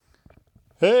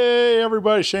Hey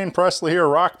everybody, Shane Presley here,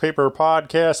 Rock Paper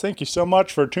Podcast. Thank you so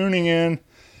much for tuning in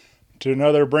to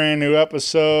another brand new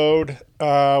episode.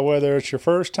 Whether it's your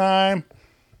first time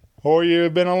or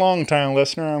you've been a long time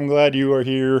listener, I'm glad you are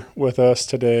here with us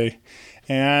today.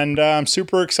 And I'm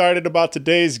super excited about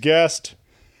today's guest,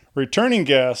 returning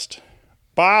guest,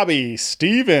 Bobby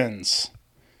Stevens.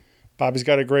 Bobby's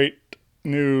got a great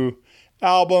new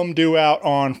album due out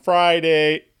on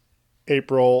Friday,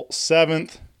 April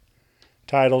 7th.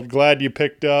 Titled Glad You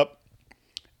Picked Up,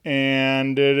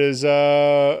 and it is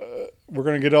we're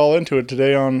going to get all into it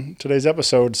today on today's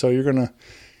episode, so you're going to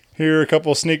hear a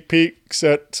couple sneak peeks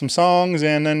at some songs,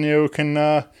 and then you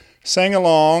can sing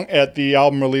along at the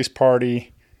album release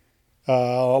party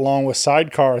along with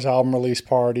Sidecar's album release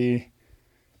party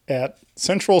at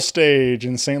Central Stage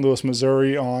in St. Louis,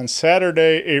 Missouri on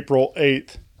Saturday, April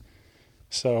 8th.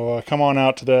 So come on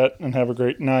out to that and have a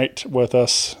great night with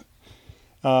us.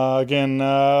 Again,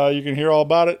 you can hear all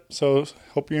about it, so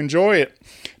hope you enjoy it.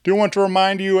 Do want to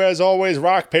remind you, as always,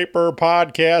 Rock Paper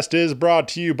Podcast is brought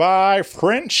to you by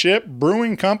Friendship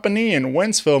Brewing Company in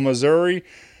Wentzville, Missouri,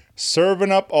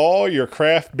 serving up all your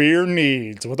craft beer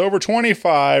needs. With over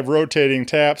 25 rotating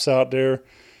taps out there,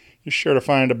 you're sure to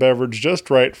find a beverage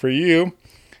just right for you.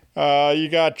 You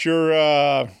got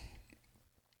your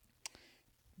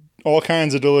all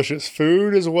kinds of delicious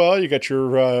food as well. You got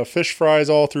your fish fries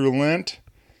all through Lent.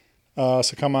 So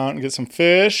come out and get some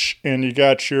fish, and you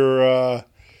got your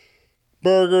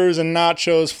burgers and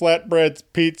nachos, flatbreads,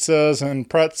 pizzas, and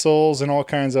pretzels, and all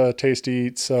kinds of tasty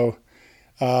eats. So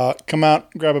come out,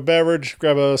 grab a beverage,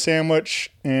 grab a sandwich,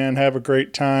 and have a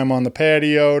great time on the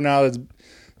patio. Now that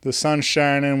the sun's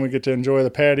shining, we get to enjoy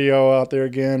the patio out there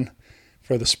again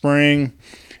for the spring.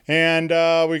 And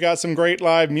we got some great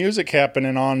live music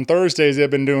happening on Thursdays. They've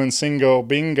been doing Singo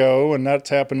Bingo, and that's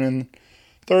happening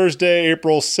Thursday,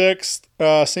 April 6th,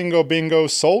 Singo Bingo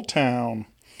Soul Town.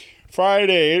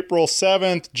 Friday, April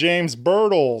 7th, James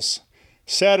Birtles.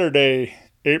 Saturday,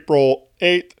 April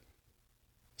 8th,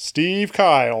 Steve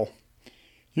Kyle.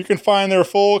 You can find their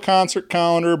full concert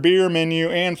calendar, beer menu,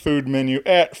 and food menu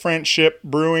at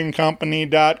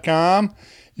friendshipbrewingcompany.com.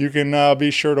 You can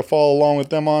be sure to follow along with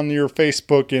them on your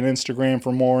Facebook and Instagram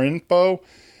for more info.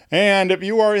 And if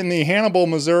you are in the Hannibal,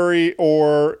 Missouri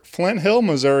or Flint Hill,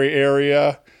 Missouri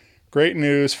area, great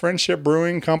news. Friendship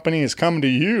Brewing Company is coming to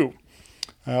you.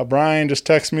 Brian just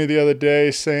texted me the other day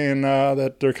saying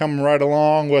that they're coming right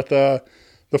along with the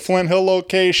Flint Hill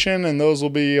location, and those will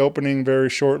be opening very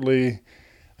shortly.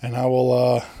 And I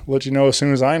will let you know as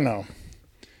soon as I know.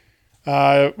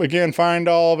 Again, find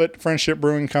all of it at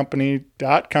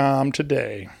friendshipbrewingcompany.com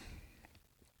today.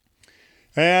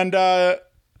 And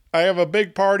I have a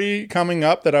big party coming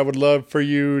up that I would love for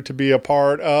you to be a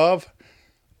part of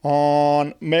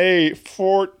on May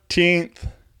 14th.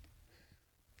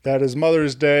 That is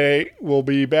Mother's Day. We'll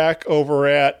be back over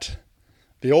at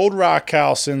the Old Rock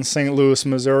House in St. Louis,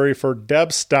 Missouri for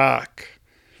Debstock.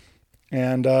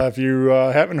 And if you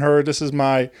haven't heard, this is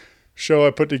my show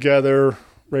I put together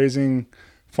raising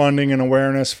funding and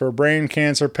awareness for brain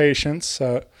cancer patients.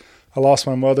 I lost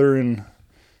my mother in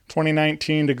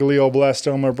 2019 to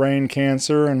glioblastoma brain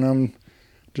cancer, and I'm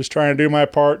just trying to do my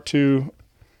part to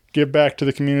give back to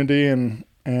the community, and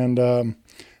I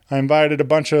invited a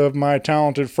bunch of my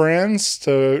talented friends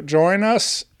to join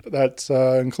us. That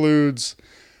includes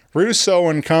Russo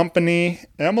and Company,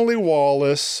 Emily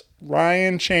Wallace,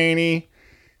 Ryan Cheney,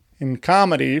 and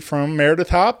comedy from Meredith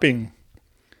Hopping.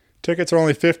 Tickets are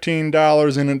only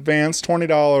 $15 in advance,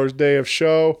 $20 day of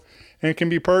show, and can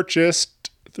be purchased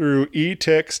through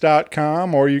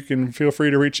etix.com, or you can feel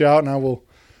free to reach out and I will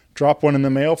drop one in the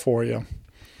mail for you.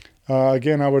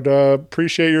 Again, I would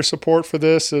appreciate your support for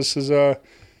this. This is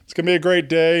it's going to be a great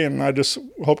day, and I just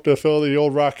hope to fill the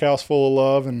Old Rock House full of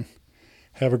love and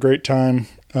have a great time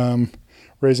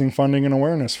raising funding and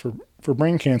awareness for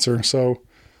brain cancer. So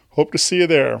hope to see you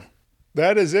there.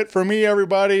 That is it for me,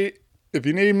 everybody. If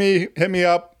you need me, hit me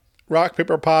up,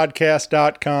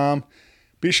 rockpaperpodcast.com.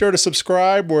 Be sure to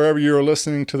subscribe wherever you're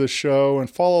listening to the show and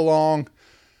follow along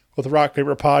with the Rock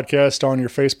Paper Podcast on your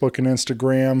Facebook and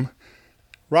Instagram.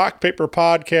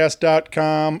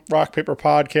 rockpaperpodcast.com,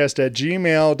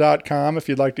 rockpaperpodcast@gmail.com if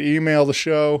you'd like to email the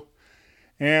show.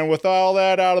 And with all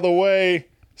that out of the way,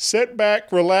 sit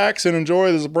back, relax, and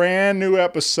enjoy this brand new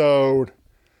episode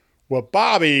with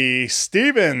Bobby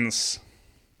Stevens.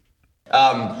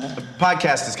 The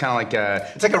podcast is kind of like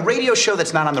it's like a radio show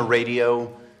that's not on the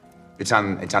radio. It's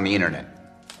on the internet.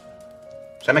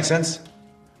 Does that make sense?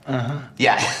 Uh-huh.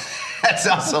 Yeah. That's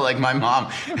also like my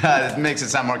mom. It makes it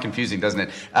sound more confusing, doesn't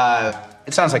it?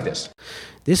 It sounds like this.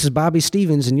 This is Bobby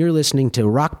Stevens, and you're listening to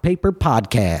Rock Paper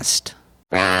Podcast.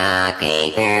 Rock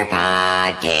Paper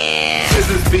Podcast.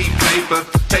 Scissors beat paper,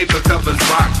 paper covers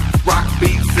rock. Rock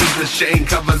beats scissors, Shane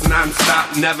covers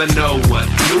non-stop. Never know what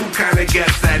new kind of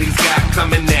guest that he's got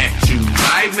coming at you.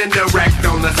 Live and direct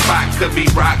on the spot. Could be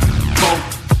rock, folk,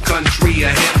 country,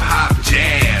 or hip-hop,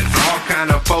 jazz. All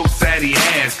kind of folks that he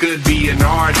has. Could be an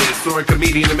artist or a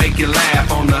comedian to make you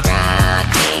laugh on the Rock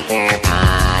Paper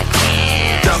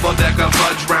Podcast. double-decker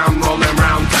fudge round, rolling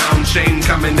round town. Shane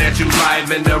coming at you live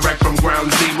and direct from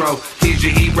ground zero. He's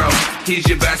your hero, he's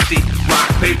your bestie. Rock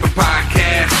Paper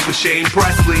Podcast with Shane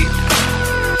Presley.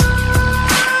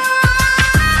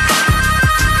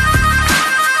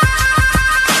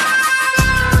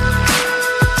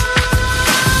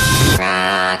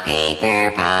 Rock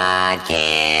Paper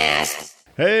Podcast.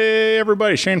 Hey,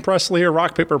 everybody. Shane Presley here,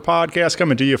 Rock Paper Podcast,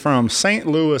 coming to you from St.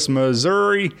 Louis,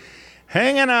 Missouri.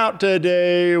 Hanging out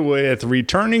today with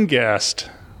returning guest,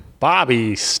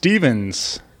 Bobby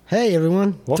Stevens. Hey,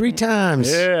 everyone. Welcome. 3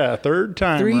 times. Yeah, third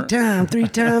time. Three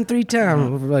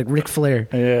time. Like Ric Flair.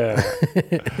 Yeah.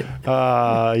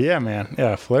 Yeah, man.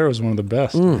 Yeah, Flair was one of the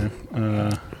best,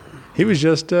 man. He was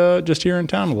just here in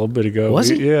town a little bit ago. Was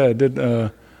he? Yeah, did,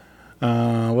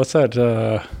 what's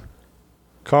that,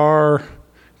 car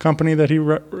company that he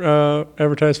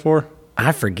advertised for?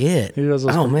 I forget. He does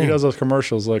those, man. He does those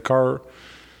commercials, like car,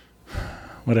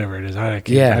 whatever it is. I can't,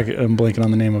 Yeah. I'm blanking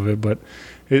on the name of it, but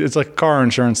it's like a car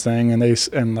insurance thing, and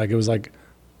it was like,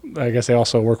 I guess they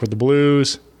also work with the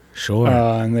Blues. Sure.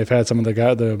 And they've had some of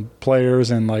the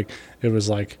players, and like it was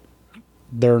like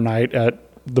their night at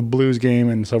the Blues game,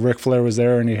 and so Ric Flair was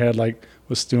there, and he had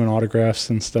was doing autographs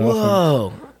and stuff.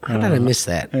 Whoa. How did I miss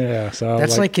that? Yeah, so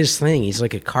That's like his thing. He's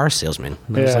like a car salesman.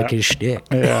 That's Yeah. like his shtick.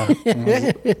 yeah.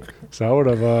 So I would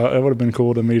have it would have been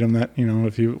cool to meet him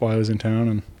while I was in town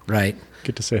and Right.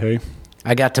 get to say hey.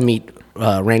 I got to meet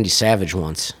Randy Savage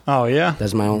once. Oh yeah,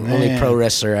 That's my only pro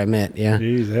wrestler I met. Yeah.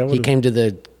 Jeez, that he would've- came to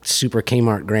the Super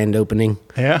Kmart grand opening.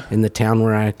 Yeah? In the town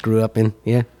where I grew up in.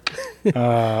 Yeah.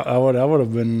 I would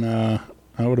have been a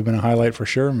highlight for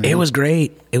sure, man. It was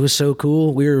great. It was so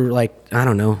cool. We were like, I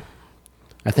don't know.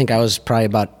 I think I was probably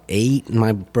about 8, and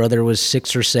my brother was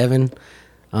 6 or 7.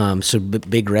 So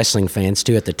big wrestling fans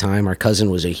too at the time. Our cousin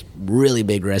was a really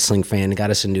big wrestling fan and got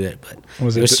us into it. But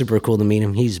Was it it was the- super cool to meet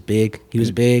him. He was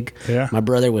big. Yeah. My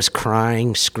brother was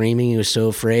crying, screaming. He was so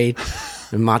afraid.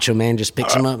 And Macho Man just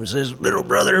picks him up and says, "Little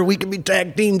brother, we can be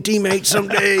tag team teammates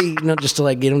someday." Just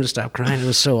to get him to stop crying. It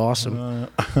was so awesome.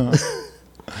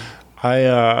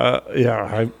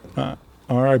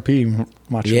 R.I.P.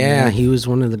 Macho Yeah, Man. he was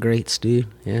one of the greats, dude.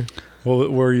 Yeah. Well,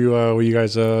 were you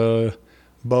guys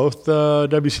both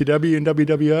WCW and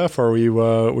WWF,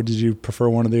 or did you prefer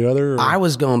one or the other? Or? I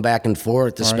was going back and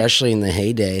forth, especially in the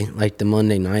heyday, like the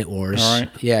Monday Night Wars. All right.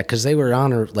 Yeah, because they were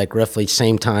on like roughly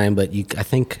same time, but I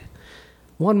think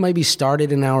one maybe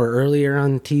started an hour earlier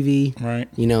on TV. Right.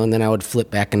 And then I would flip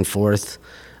back and forth.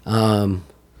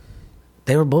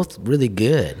 They were both really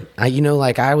good. I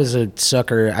was a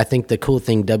sucker. I think the cool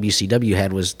thing WCW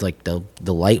had was like the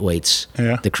lightweights,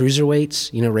 the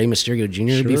cruiserweights. Rey Mysterio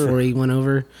Jr. before he went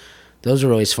over. Those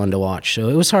were always fun to watch. So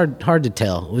it was hard to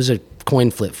tell. It was a coin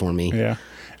flip for me. Yeah.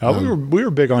 We were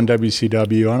big on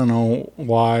WCW. I don't know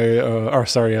why.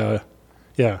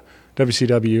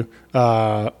 WCW.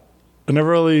 I never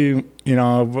really,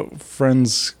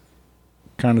 friends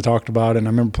kind of talked about it, and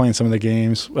I remember playing some of the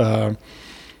games,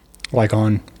 like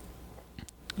on,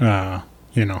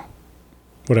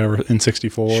 whatever,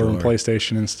 N64 and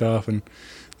PlayStation and stuff, and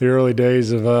the early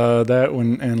days of that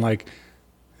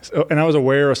and I was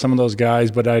aware of some of those guys,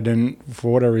 but I didn't,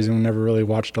 for whatever reason, never really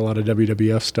watched a lot of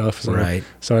WWF stuff. So, Right.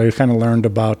 So I kind of learned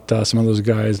about some of those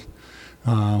guys,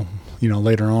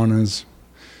 later on as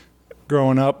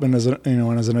growing up and as an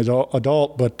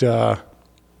adult. But so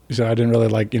I didn't really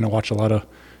watch a lot of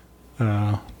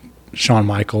Shawn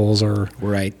Michaels or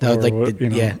Right. or,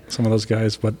 Yeah. some of those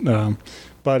guys. But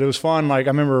it was fun. Like I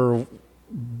remember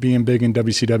being big in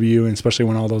WCW, and especially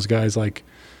when all those guys like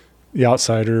the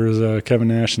Outsiders, Kevin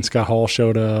Nash and Scott Hall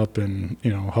showed up, and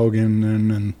Hogan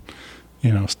and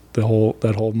that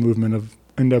whole movement of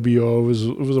NWO.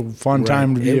 It was a fun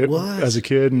time to be as a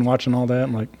kid and watching all that.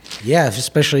 And Yeah,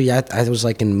 especially I was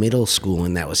like in middle school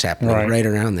when that was happening, right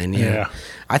around then. Yeah.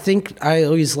 I think I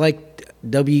always liked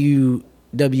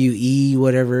WWE,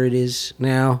 whatever it is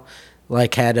now,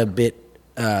 had a bit,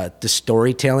 the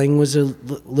storytelling was a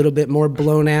little bit more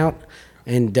blown out.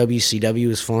 And WCW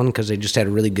was fun because they just had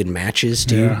really good matches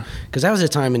too. Because that was a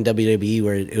time in WWE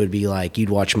where it would be like you'd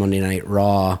watch Monday Night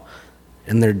Raw,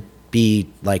 and there'd be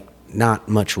like not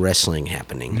much wrestling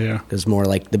happening. Yeah. It was more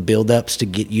like the build-ups to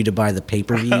get you to buy the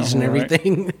pay-per-views and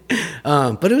everything.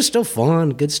 But it was still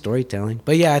fun, good storytelling.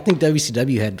 But yeah, I think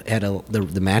WCW had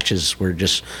the matches were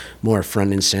just more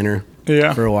front and center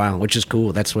for a while, which is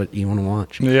cool. That's what you want to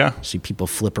watch. Yeah. See people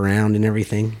flip around and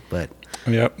everything. But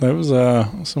yep, that was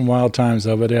some wild times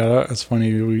though. But yeah, that's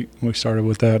funny. We started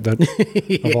with that.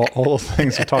 Of all the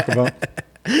things to talk about.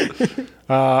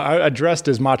 I dressed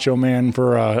as Macho Man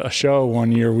for a show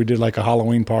one year. We did like a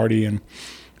Halloween party, and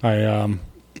I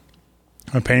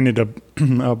painted a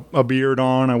beard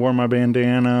on. I wore my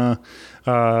bandana.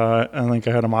 I think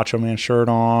I had a Macho Man shirt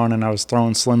on, and I was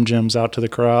throwing Slim Jims out to the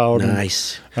crowd.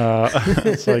 Nice.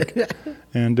 It's like,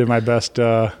 and did my best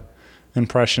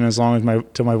impression as long as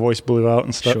till my voice blew out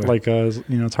and stuff. Sure. Like,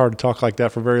 it's hard to talk like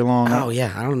that for very long. Oh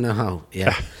yeah, I don't know how.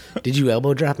 Yeah. Did you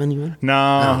elbow drop anyone? No,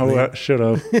 I should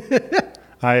have.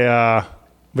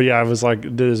 But yeah, I was like,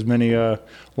 did as many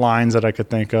lines that I could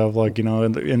think of, like,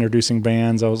 introducing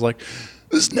bands. I was like,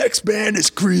 this next band is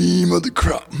Cream of the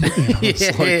Crop.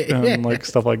 Like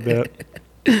stuff like that.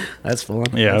 That's fun.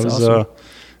 Yeah, That's it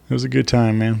was a good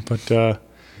time, man. But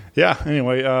yeah,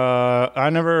 anyway, I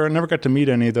never got to meet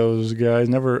any of those guys.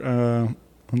 I don't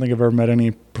think I've ever met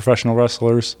any professional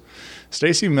wrestlers.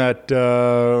 Stacy met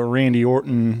Randy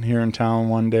Orton here in town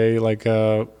one day, like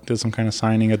did some kind of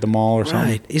signing at the mall or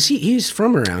something. Right. He's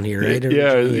from around here, right?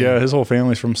 Yeah, his whole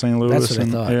family's from St. Louis. That's what I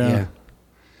thought,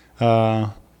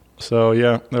 yeah. So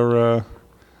yeah, they're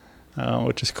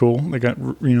which is cool. They got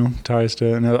ties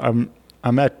to. And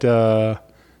I met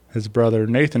his brother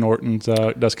Nathan Orton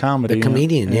does comedy. The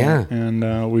comedian, yeah.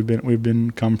 And we've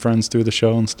become friends through the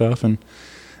show and stuff. And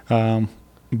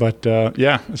but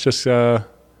yeah, it's just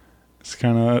it's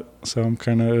kind of, so I'm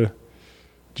kind of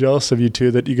jealous of you two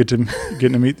that you get to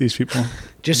meet these people.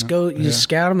 Just go,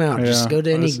 scout them out. Yeah. Just go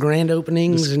to any grand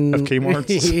openings and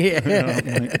Kmart's.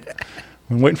 Yeah.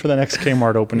 I'm waiting for the next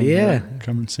Kmart opening. Yeah,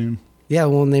 coming soon. Yeah,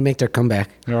 when they make their comeback.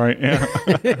 All right. Yeah.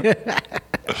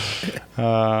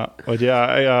 But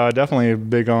yeah, I definitely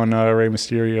big on Rey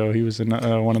Mysterio. He was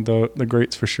one of the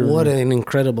greats for sure. What an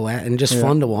incredible and just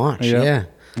fun to watch. Yeah.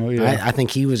 Oh, yeah. I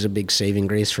think he was a big saving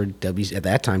grace for W at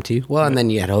that time too. Well, and then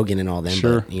you had Hogan and all them.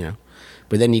 Sure.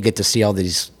 But then you get to see all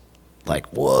these, like,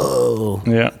 whoa.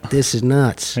 Yeah. This is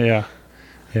nuts. Yeah.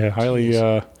 Yeah.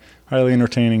 Highly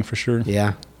entertaining for sure.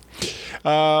 Yeah.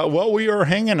 Well, we are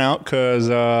hanging out because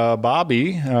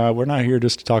Bobby. We're not here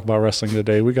just to talk about wrestling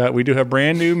today. We do have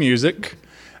brand new music,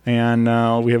 and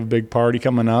we have a big party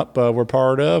coming up. We're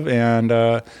part of, and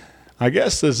I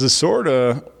guess this is sort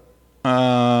of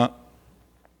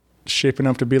shaping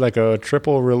up to be like a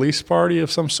triple release party of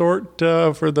some sort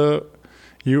for the.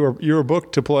 You were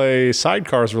booked to play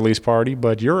Sidecar's release party,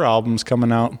 but your album's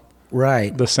coming out.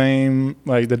 Right. The same,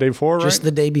 like the day before, right? Just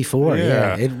the day before,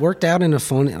 yeah. It worked out in a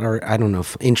fun, or I don't know,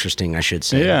 interesting, I should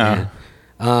say. Yeah.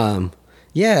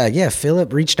 Yeah.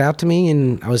 Philip reached out to me,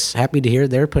 and I was happy to hear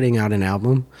they're putting out an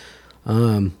album.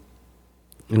 And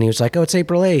he was like, oh, it's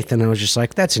April 8th. And I was just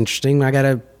like, that's interesting. I got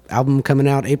an album coming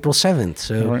out April 7th.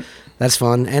 So that's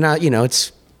fun. And,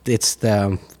 it's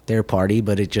their party,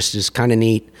 but it just is kind of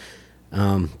neat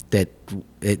that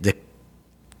the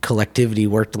collectivity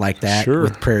worked like that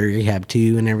with Prairie Rehab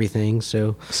 2 and everything.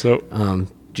 So it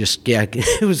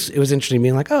was interesting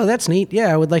being like, oh, that's neat.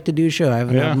 Yeah, I would like to do a show. I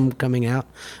have an album coming out.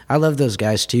 I love those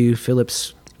guys too.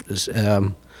 Phillips, both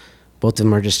of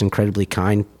them are just incredibly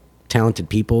kind, talented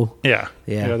people. Yeah.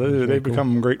 They've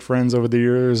become great friends over the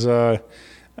years,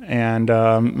 and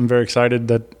I'm very excited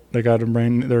that they got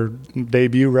their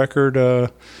debut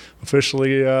record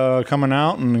officially coming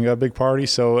out, and we got a big party.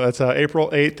 So that's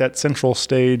April 8th at Central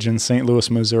Stage in St.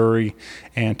 Louis, Missouri,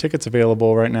 and tickets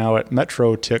available right now at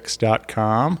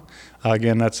metrotix.com.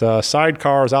 Again, that's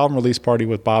Sidecar's album release party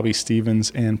with Bobby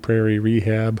Stevens and Prairie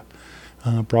Rehab,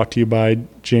 brought to you by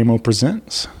JMO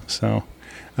Presents. So,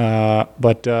 I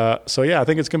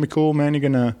think it's gonna be cool, man. You're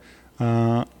gonna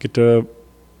get to,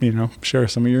 share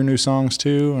some of your new songs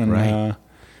too, and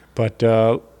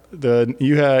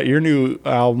your new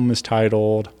album is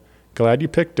titled Glad You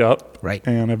Picked Up, right,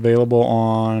 and available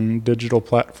on digital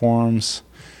platforms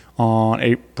on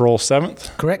April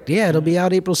 7th. Correct. Yeah, it'll be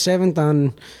out April 7th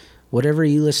on whatever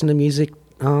you listen to music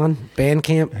on,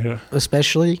 Bandcamp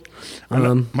especially.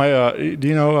 Do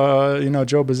you know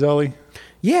Joe Bazzelli?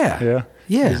 Yeah.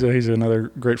 He's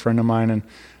another great friend of mine, and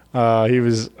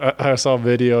I saw a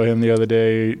video of him the other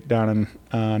day down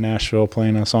in Nashville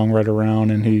playing a Songwriter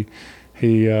round, and he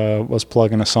was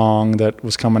plugging a song that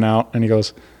was coming out, and he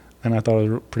goes, and I thought it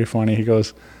was pretty funny. He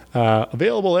goes,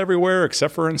 available everywhere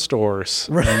except for in stores.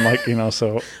 And I'm like,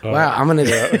 so. Wow, I'm going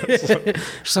to.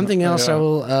 Something else I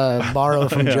will borrow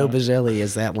from Joe Bazzelli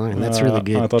is that line. That's really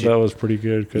good. I thought that was pretty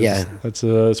good because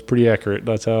it's pretty accurate.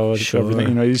 That's how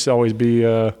everything, it used to always be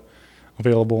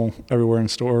available everywhere in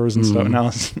stores and stuff. Now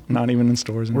it's not even in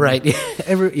stores anymore. Right.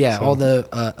 All the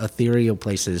ethereal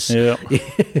places. Yeah.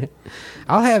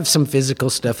 I'll have some physical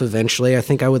stuff eventually. I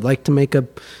think I would like to make a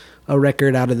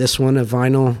record out of this one, a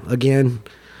vinyl again.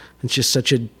 It's just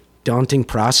such a daunting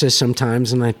process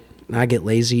sometimes, and I get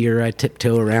lazy or I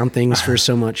tiptoe around things for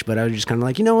so much, but I was just kind of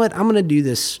like, you know what, I'm going to do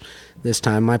this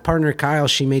time. My partner Kyle,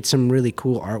 she made some really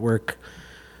cool artwork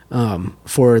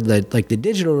for the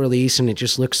digital release, and it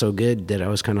just looked so good that I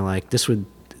was kind of like,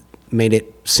 made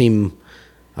it seem,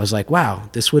 I was like, wow,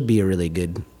 this would be a really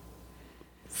good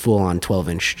full-on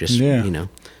 12-inch,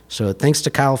 So thanks to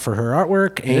Kyle for her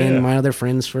artwork and my other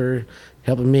friends for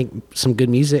helping make some good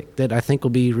music that I think will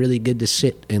be really good to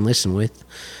sit and listen with,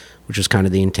 which was kind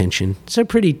of the intention. It's a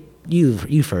pretty,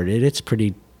 you've heard it, it's a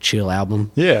pretty chill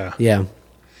album. Yeah. Yeah.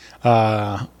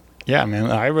 Yeah, man,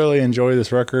 I really enjoy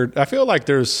this record. I feel like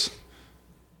there is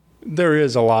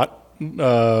a lot,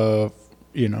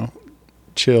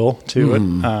 chill to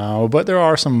it, but there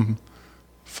are some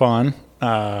fun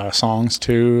songs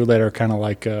too that are kind of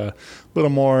like a little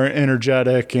more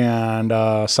energetic and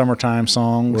summertime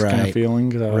songs kind of feeling.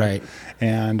 Right.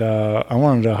 And I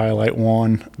wanted to highlight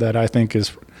one that I think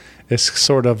is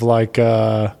sort of like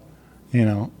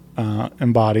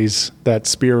embodies that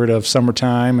spirit of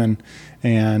summertime,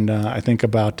 and I think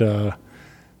about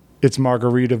It's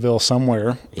Margaritaville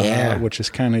Somewhere, which is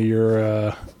kind of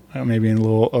your maybe a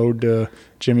little ode to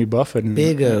Jimmy Buffett.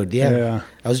 Big ode, yeah.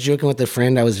 I was joking with a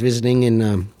friend. I was visiting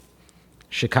in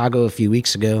Chicago a few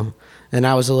weeks ago, and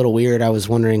I was a little weird. I was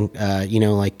wondering,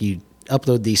 you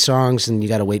upload these songs and you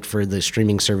got to wait for the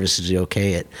streaming services to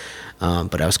okay it.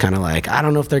 But I was kind of like, I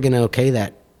don't know if they're going to okay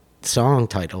that song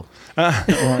title.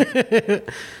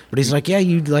 But he's like, yeah,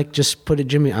 you just put a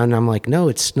Jimmy, and I'm like, no,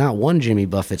 it's not one Jimmy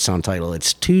Buffett song title,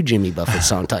 it's two Jimmy Buffett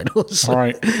song titles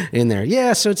in there.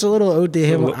 Yeah, so it's a little ode to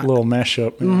him, a little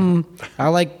mashup. I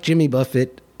like Jimmy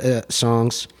Buffett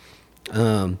songs,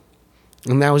 and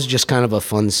that was just kind of a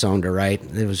fun song to write.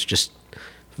 It was just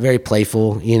very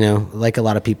playful, like a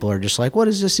lot of people are just like, what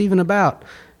is this even about?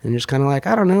 And just kind of like,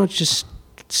 I don't know, it's just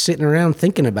sitting around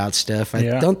thinking about stuff.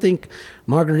 I don't think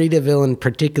Margaritaville in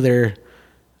particular,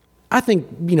 I think,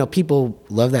 people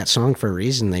love that song for a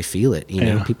reason. They feel it,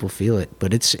 people feel it,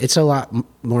 but it's a lot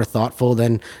more thoughtful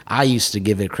than I used to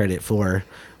give it credit for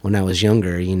when I was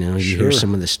younger. You hear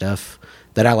some of the stuff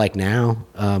that I like now,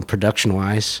 production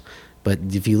wise, but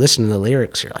if you listen to the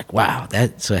lyrics, you're like, wow,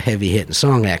 that's a heavy hitting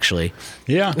song actually.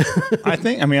 Yeah.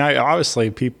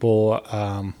 Obviously people,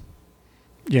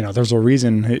 there's a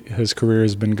reason his career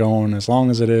has been going as long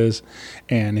as it is,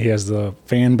 and he has the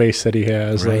fan base that he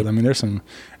has. Right. There's some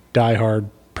diehard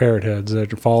parrot heads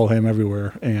that follow him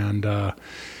everywhere, and so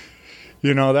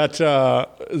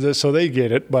they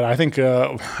get it. But I think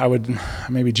I would,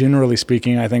 maybe generally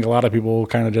speaking, I think a lot of people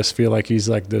kind of just feel like he's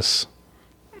like this,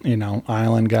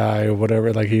 island guy or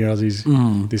whatever. Like he has these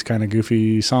kind of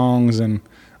goofy songs,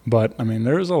 but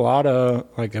there's a lot of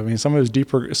some of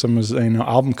his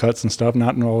album cuts and stuff.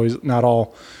 Not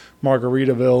all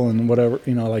Margaritaville and whatever.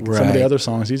 Some of the other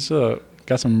songs. He's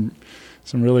got some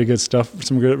really good stuff.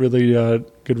 Some really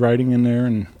good writing in there,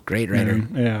 and great writer.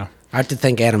 Yeah. I have to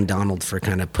thank Adam Donald for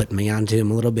kind of putting me onto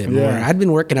him a little bit more. I'd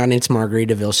been working on It's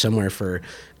Margaritaville Somewhere for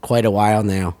quite a while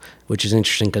now, which is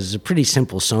interesting because it's a pretty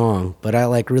simple song, but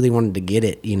I really wanted to get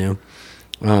it,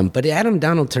 But Adam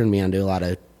Donald turned me onto a lot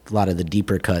of the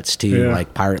deeper cuts too,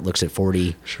 like Pirate Looks at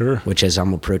 40, which as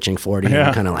I'm approaching 40,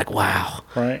 I'm kind of like, wow,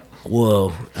 right,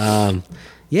 whoa. So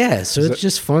it's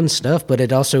just fun stuff, but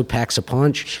it also packs a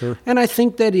punch. Sure. And I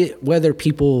think that whether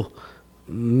people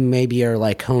maybe are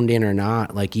honed in or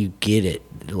not, you get it.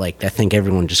 I think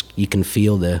everyone you can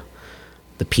feel the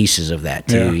pieces of that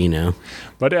too,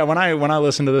 But yeah, when I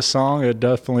listen to this song, it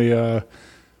definitely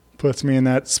puts me in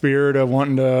that spirit of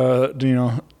wanting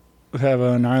to, have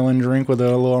an island drink with a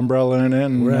little umbrella in it,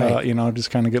 and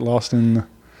just kind of get lost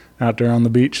out there on the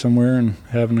beach somewhere and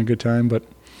having a good time. But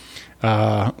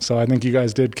so I think you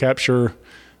guys did capture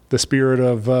the spirit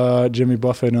of Jimmy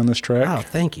Buffett on this track. Oh,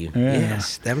 thank you. Yeah.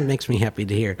 Yes, that makes me happy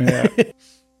to hear. Yeah.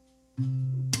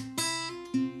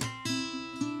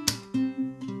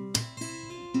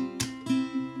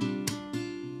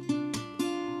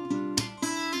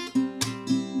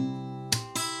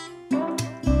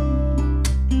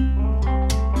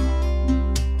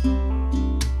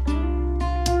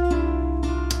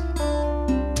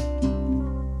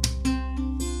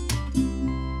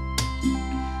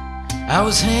 I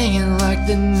was hanging like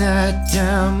the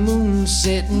nighttime moon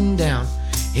setting down,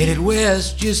 headed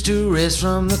west just to rest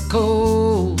from the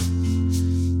cold.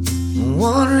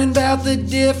 Wondering about the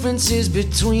differences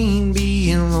between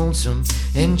being lonesome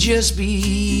and just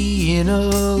being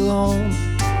alone.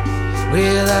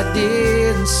 Well, I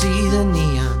didn't see the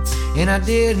neon, and I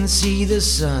didn't see the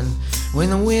sun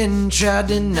when the wind tried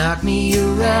to knock me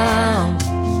around.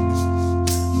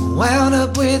 Wound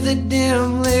up with a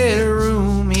dim lit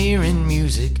room, hearing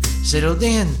music, settled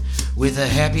in with a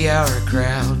happy hour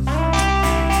crowd.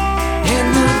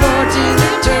 And the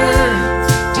bartender turned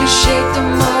to shake the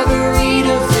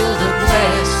margarita, filled a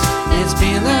glass, it's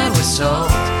been lined with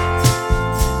salt.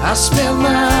 I smelled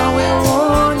my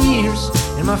well-worn years,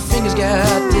 and my fingers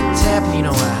got to tapping. You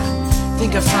know, I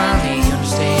think I finally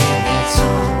understand that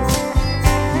song.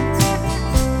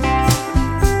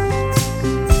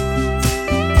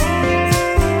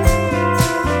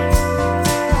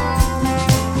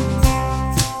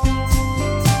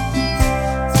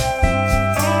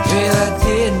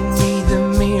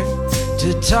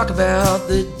 Talk about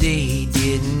the day,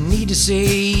 didn't need to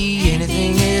say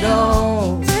anything at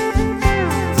all.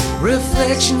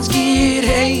 Reflections get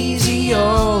hazy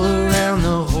all around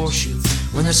the horseshoe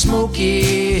when the smoke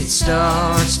it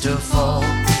starts to fall.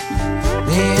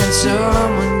 Then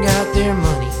someone got their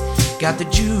money, got the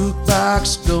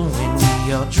jukebox going.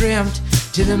 We all dreamt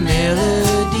to the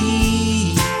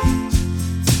melody.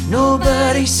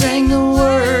 Nobody sang the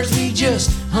words, we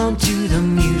just hummed to the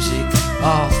music,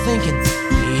 all thinking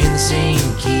in the same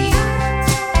key.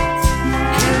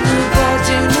 And the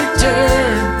bartender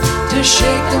turned to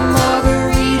shake the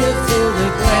margarita, fill the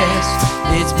glass,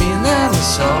 it's been lined with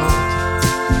salt.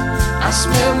 I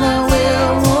smelled my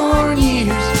well-worn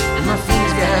years, and my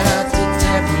fingers got to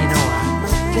tapping. You know, I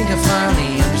think I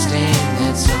finally understand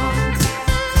that song.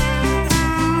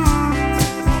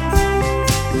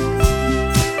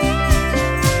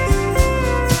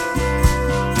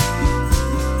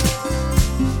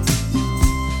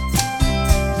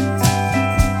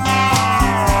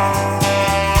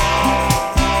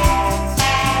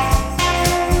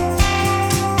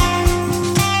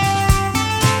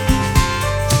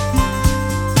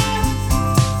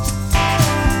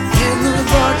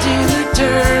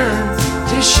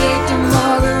 Shake the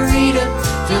margarita,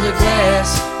 fill the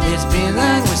glass, it's been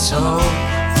lined with salt.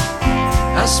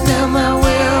 I smell my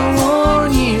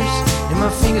well-worn years, and my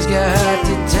fingers got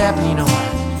to tapping. You know,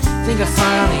 I think I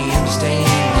finally understand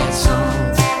that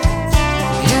song.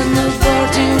 And the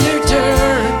bartender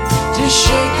turned to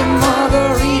shake the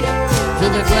margarita,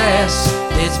 fill the glass,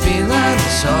 it's been lined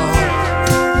with salt.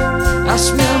 I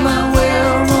smell my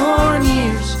well-worn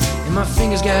years, and my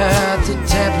fingers got to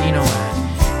tapping. You know,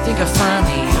 I think I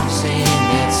finally understand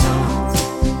that song.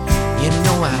 You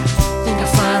know, I think I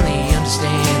finally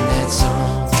understand that song.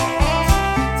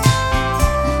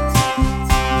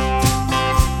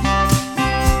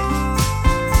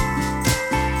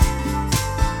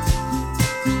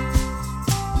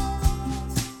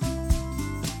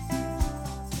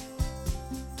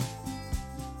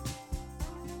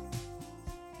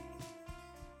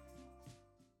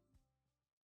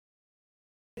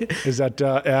 Is that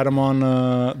Adam on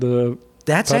the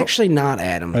That's pedal? actually not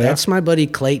Adam. Oh, yeah? That's my buddy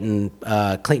Clayton,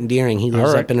 Clayton Deering. He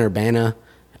lives up in Urbana.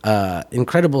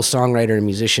 Incredible songwriter and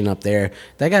musician up there.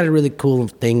 They got a really cool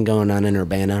thing going on in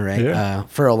Urbana, right? Yeah.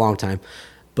 For a long time.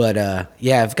 But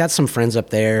yeah, I've got some friends up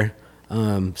there.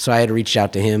 So I had reached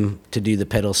out to him to do the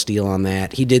pedal steel on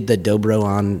that. He did the dobro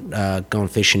on Going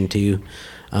Fishing too.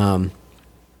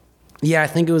 Yeah, I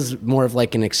think it was more of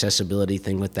like an accessibility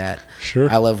thing with that. Sure.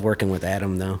 I love working with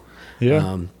Adam though.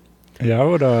 Yeah. Yeah, I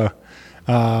would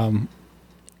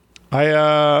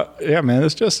yeah, man,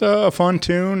 it's just a fun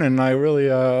tune, and I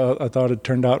really I thought it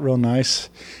turned out real nice.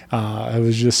 I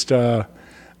was just I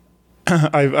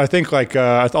think like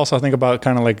I also think about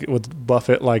kind of like with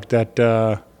Buffett, like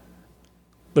that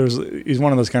he's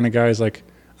one of those kind of guys. Like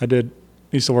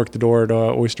used to work the door at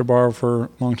Oyster Bar for a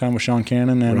long time with Sean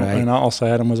Cannon, and also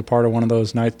Adam was a part of one of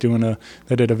those nights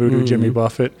they did a Voodoo Jimmy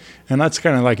Buffett, and that's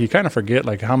kind of like you kind of forget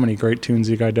like how many great tunes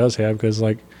the guy does have, because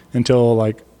like until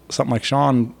like something like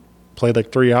Sean played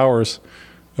like 3 hours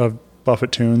of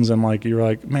Buffett tunes, and like you're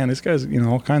like, man, this guy's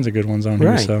all kinds of good ones on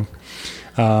here. So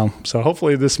so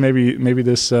hopefully this maybe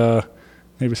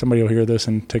somebody will hear this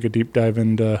and take a deep dive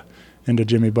into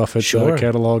Jimmy Buffett's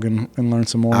catalog and learn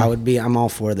some more. I'm all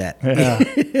for that. Yeah.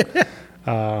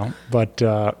 But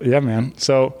yeah, man.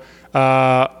 So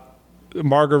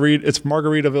it's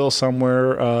Margaritaville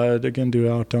somewhere. Again,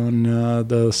 due out on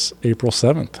this April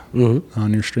 7th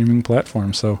on your streaming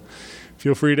platform. So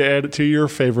feel free to add it to your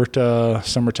favorite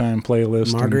summertime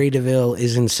playlist. Margaritaville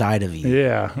is inside of you.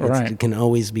 Yeah, right. It can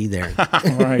always be there.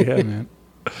 Right, yeah, man.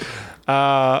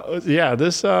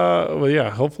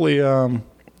 Hopefully,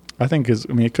 I think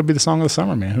it could be the song of the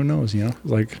summer, man. Who knows,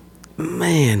 like.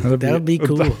 Man, that would be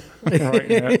cool.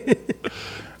 Right,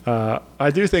 yeah. I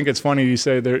do think it's funny you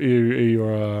say there,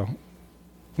 you're,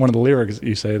 one of the lyrics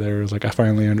you say there is like, I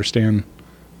finally understand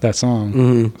that song.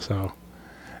 Mm-hmm. So,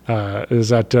 is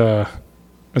that the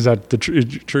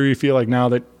true you feel like now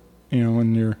that,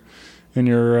 when you're in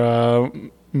your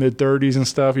mid-30s and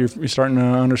stuff, you're starting to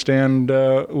understand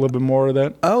a little bit more of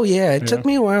that? Oh, yeah. It took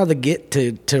me a while to get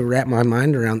to wrap my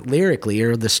mind around lyrically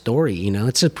or the story.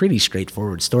 It's a pretty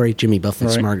straightforward story, Jimmy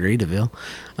Buffett's Margaritaville.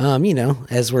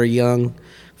 As we're young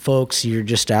folks, you're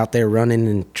just out there running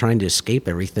and trying to escape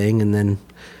everything, and then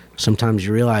sometimes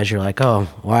you realize you're like, oh,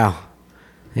 wow,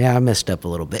 yeah, I messed up a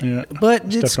little bit. Yeah.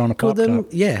 But it's on a cool top.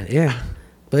 Yeah.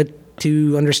 But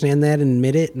to understand that and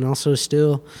admit it and also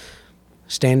still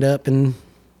stand up and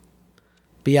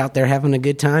be out there having a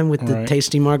good time with the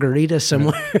tasty margarita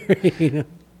somewhere.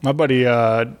 My buddy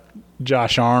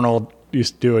Josh Arnold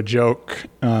used to do a joke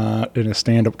in a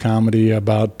stand-up comedy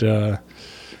about the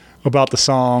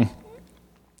song,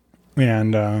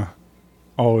 and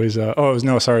always it was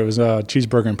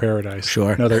Cheeseburger in Paradise.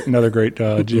 Sure, another great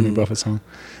Jimmy Buffett song.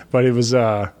 But it was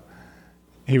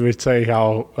he would say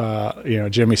how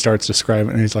Jimmy starts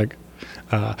describing, and he's like,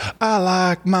 I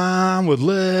like mine with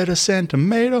lettuce and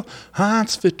tomato,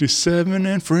 Heinz 57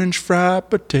 and French fried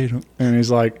potato. And he's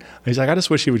like, I just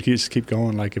wish he would keep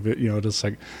going. Like if it, just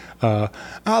like, I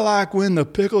like when the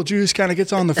pickle juice kind of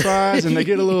gets on the fries and they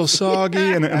get a little soggy,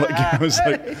 and like it was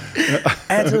like,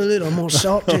 adds a little more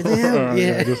salt to them.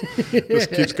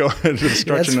 Just keeps going, just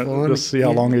stretching it, just see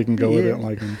how long he can go with it.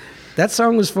 Like, that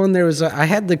song was fun. There was I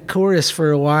had the chorus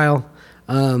for a while.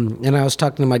 And I was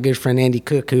talking to my good friend Andy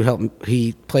Cook,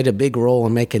 he played a big role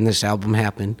in making this album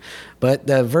happen. But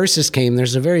the verses came,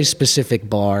 there's a very specific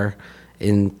bar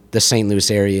in the St.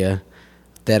 Louis area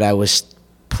that I was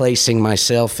placing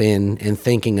myself in and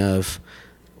thinking of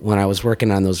when I was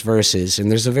working on those verses. And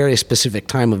there's a very specific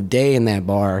time of day in that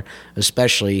bar,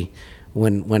 especially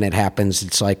when it happens.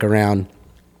 It's like around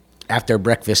after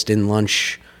breakfast and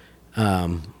lunch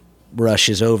rush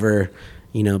is over,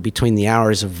 between the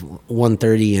hours of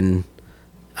 1:30 and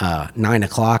 9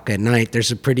 o'clock at night. There's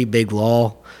a pretty big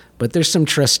lull, but there's some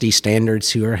trusty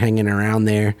standards who are hanging around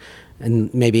there,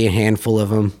 and maybe a handful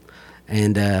of them.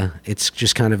 And it's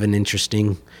just kind of an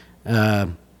interesting,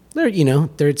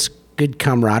 there's good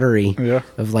camaraderie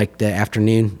of like the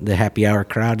afternoon, the happy hour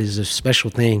crowd is a special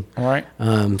thing. All right.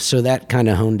 So that kind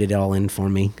of honed it all in for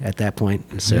me at that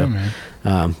point. So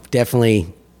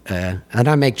definitely. And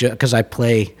I make jokes because I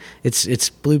play. It's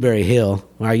Blueberry Hill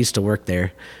where I used to work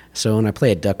there. So when I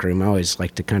play at Duck Room, I always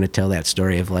like to kind of tell that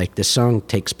story of like this song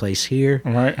takes place here.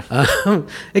 Right.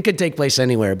 It could take place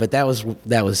anywhere, but that was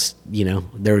there was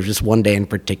just one day in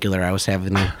particular I was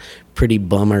having a pretty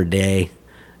bummer day,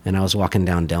 and I was walking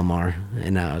down Del Mar,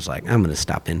 and I was like, I'm gonna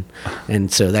stop in,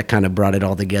 and so that kind of brought it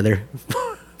all together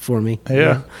for me.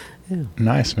 Yeah.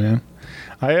 Nice, man.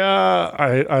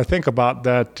 I think about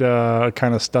that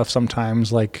kind of stuff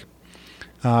sometimes. Like,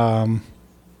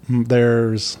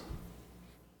 there's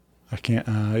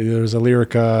a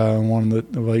lyric one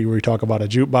that where you talk about a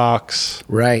jukebox,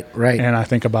 right, and I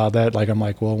think about that. Like, I'm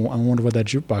like, well, I wonder what that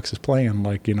jukebox is playing.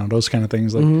 Like, those kind of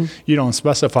things. Like, you don't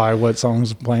specify what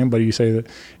song's playing, but you say that,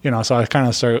 So I kind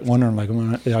of start wondering, like,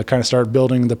 I kind of start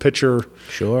building the picture,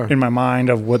 in my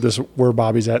mind of where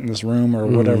Bobby's at in this room or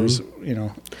whatever's,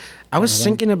 I was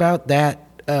thinking about that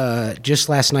just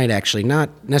last night, actually. Not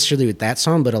necessarily with that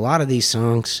song, but a lot of these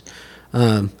songs.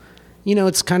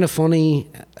 It's kind of funny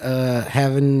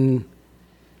having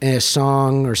a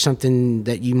song or something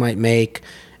that you might make,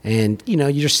 and,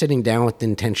 you're sitting down with the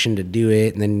intention to do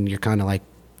it, and then you're kind of like,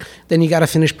 then you got a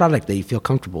finished product that you feel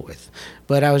comfortable with.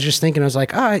 But I was just thinking, I was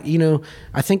like, I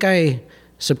think I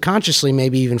subconsciously,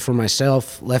 maybe even for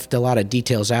myself, left a lot of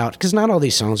details out, because not all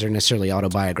these songs are necessarily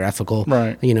autobiographical.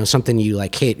 Right. Something you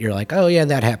like hit, you're like, oh yeah,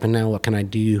 that happened, now what can I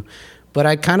do?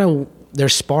 But they're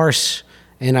sparse,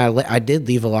 and I did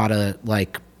leave a lot of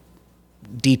like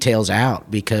details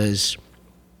out, because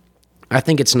I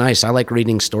think it's nice. I like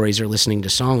reading stories or listening to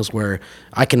songs where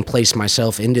I can place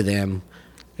myself into them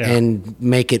and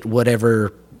make it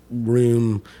whatever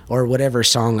room or whatever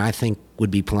song I think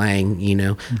would be playing.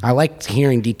 I like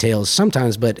hearing details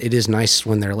sometimes, but it is nice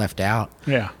when they're left out.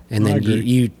 And then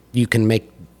you can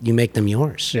make them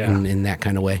yours in that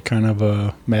kind of way. Kind of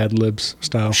a Mad Libs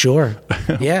style. Sure.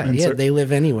 Yeah. They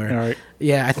live anywhere. All right.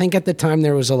 Yeah, I think at the time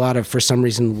there was a lot of, for some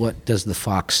reason, What Does the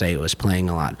Fox Say was playing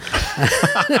a lot.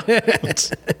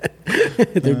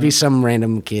 There'd be some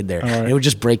random kid there. Right. It would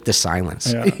just break the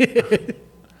silence. Yeah.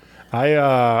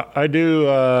 I do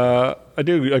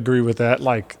agree with that.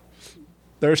 Like,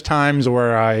 there's times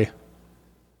where I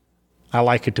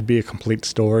like it to be a complete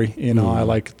story. You know, I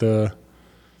like a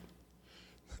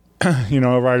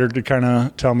writer to kind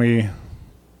of tell me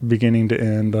beginning to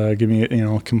end, give me,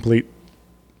 complete,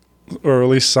 or at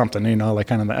least something, like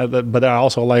kind of that. But I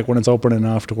also like when it's open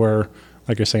enough to where,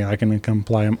 like you're saying, I can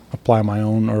apply my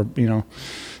own, or,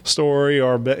 story,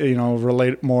 or,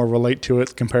 relate to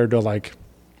it compared to like,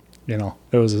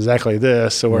 it was exactly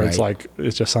this, or it's like,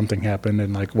 it's just something happened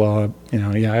and like, well,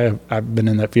 I've been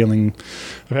in that feeling.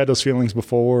 I've had those feelings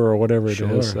before, or whatever it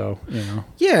is. So,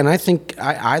 Yeah. And I think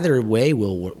either way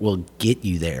will get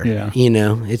you there. Yeah.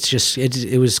 It's just,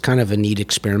 it was kind of a neat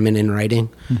experiment in writing,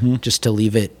 just to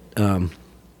leave it,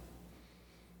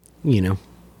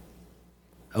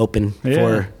 open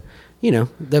for,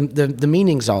 the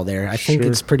meaning's all there. I think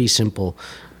it's pretty simple,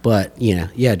 but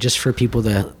just for people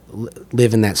to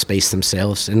live in that space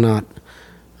themselves and not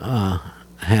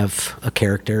have a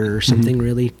character or something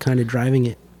really kind of driving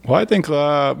it. Well, I think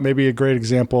maybe a great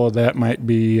example of that might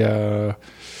be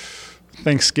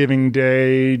Thanksgiving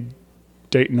Day,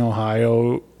 Dayton,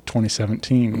 Ohio,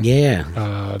 2017.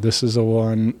 Yeah. This is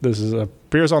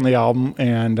appears on the album,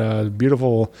 and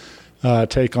beautiful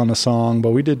take on the song, but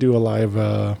we did do a live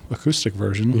acoustic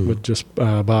version with just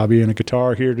Bobby and a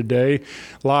guitar here today,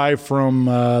 live from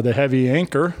the Heavy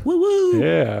Anchor. Woo-woo!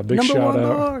 Yeah, big Number shout one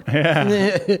out. bar.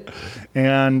 Yeah.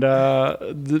 And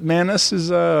man, this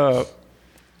is a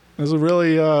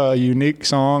really unique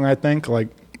song, I think. Like,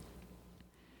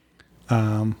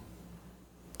 I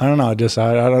don't know, it's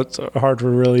hard for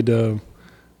really to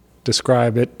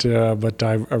describe it, but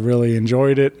I really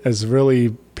enjoyed it. It's really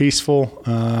peaceful.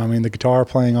 The guitar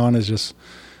playing on is just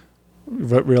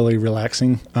really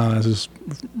relaxing. It's just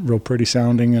real pretty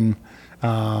sounding, and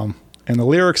the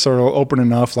lyrics are open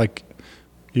enough. Like,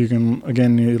 you can,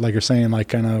 again, like you're saying, like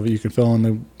kind of you can fill in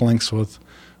the blanks with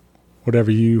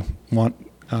whatever you want,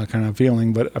 kind of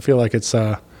feeling. But I feel like it's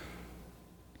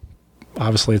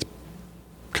obviously it's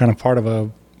kind of part of a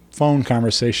phone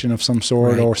conversation of some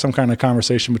sort, or some kind of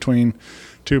conversation between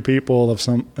two people of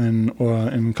some, and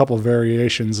a couple of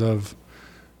variations of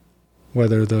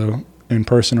whether the in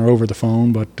person or over the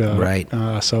phone. But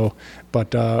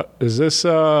is this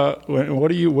what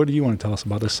do you want to tell us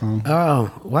about this song? Oh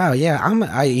wow, yeah.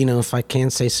 If I can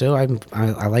say so, I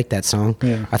like that song.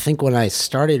 Yeah. I think when I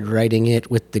started writing it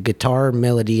with the guitar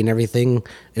melody and everything,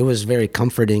 it was very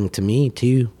comforting to me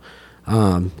too.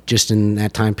 Just in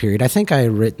that time period, I think I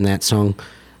had written that song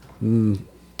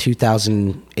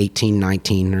 2018,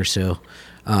 19 or so,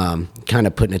 kind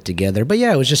of putting it together. But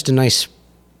yeah, it was just a nice,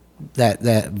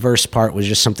 that verse part was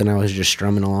just something I was just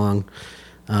strumming along,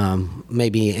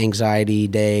 maybe anxiety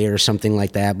day or something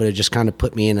like that, but it just kind of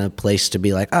put me in a place to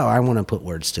be like, oh, I want to put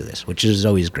words to this, which is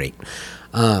always great.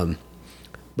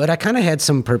 But I kind of had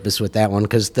some purpose with that one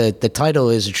because the title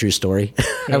is a true story.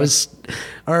 Yeah.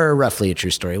 Or roughly a true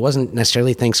story. It wasn't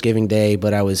necessarily Thanksgiving Day,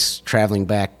 but I was traveling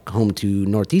back home to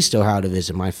Northeast Ohio to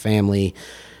visit my family,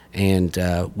 and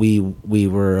we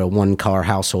were a one-car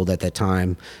household at that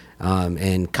time,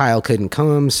 and Kyle couldn't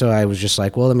come, so I was just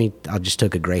like, well, I'll just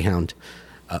take a Greyhound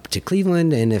up to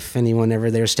Cleveland, and if anyone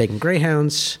ever there's taking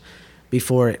Greyhounds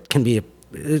before, it can be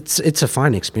it's a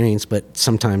fine experience, but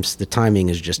sometimes the timing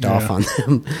is just off on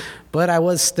them. But I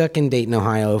was stuck in Dayton,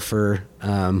 Ohio for,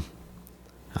 I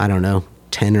don't know,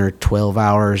 10 or 12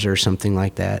 hours or something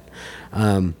like that.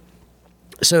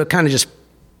 So it kind of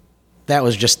that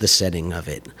was just the setting of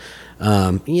it.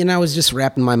 I was just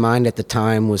wrapping my mind at the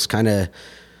time, was kind of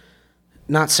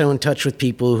not so in touch with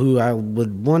people who I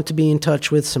would want to be in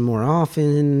touch with some more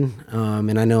often.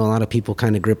 And I know a lot of people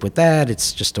kind of grip with that.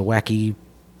 It's just a wacky,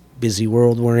 busy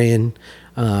world we're in,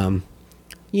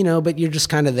 but you're just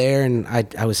kind of there. And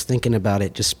I was thinking about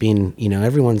it just being,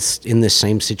 everyone's in this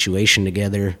same situation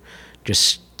together,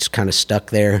 just kind of stuck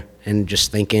there and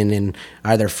just thinking and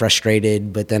either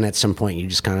frustrated, but then at some point you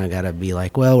just kind of got to be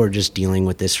like, well, we're just dealing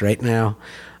with this right now.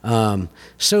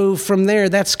 So from there,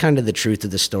 that's kind of the truth of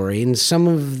the story. And some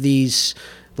of these,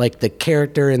 like the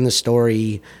character in the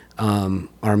story,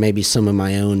 are maybe some of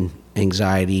my own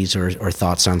anxieties or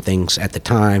thoughts on things at the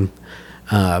time,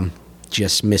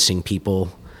 just missing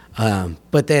people.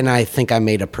 But then I think I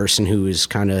made a person who is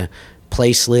kind of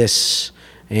placeless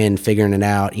and figuring it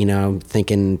out.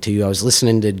 Thinking too, I was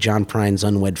listening to John Prine's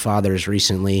Unwed Fathers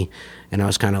recently, and I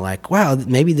was kind of like, wow,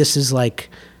 maybe this is like,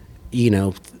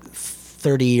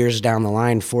 30 years down the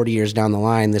line, 40 years down the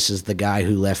line, this is the guy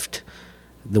who left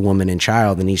the woman and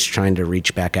child, and he's trying to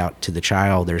reach back out to the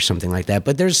child or something like that.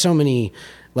 But there's so many,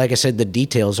 like I said, the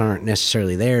details aren't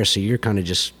necessarily there, so you're kind of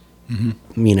just,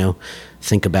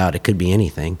 think about it could be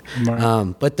anything.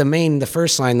 Right. But the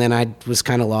first line, then I was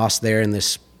kind of lost there in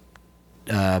this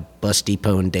bus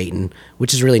depot in Dayton,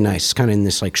 which is really nice. It's kind of in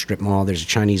this like strip mall. There's a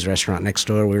Chinese restaurant next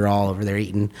door. We were all over there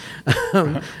eating.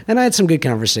 And I had some good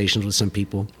conversations with some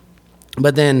people.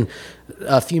 But then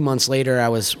a few months later, I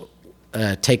was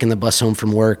taking the bus home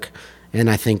from work, and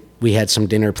I think we had some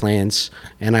dinner plans,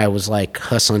 and I was like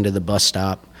hustling to the bus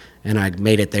stop, and I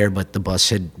made it there, but the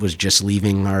bus was just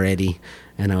leaving already.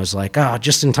 And I was like, oh,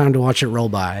 just in time to watch it roll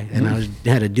by. And I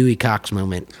had a Dewey Cox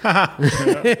moment. There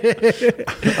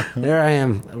I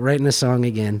am, writing a song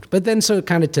again. But then so it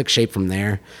kind of took shape from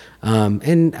there.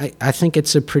 And I think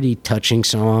it's a pretty touching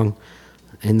song.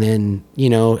 And then,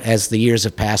 as the years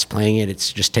have passed playing it,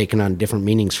 it's just taken on different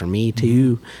meanings for me,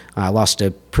 too. I lost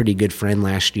a pretty good friend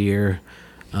last year.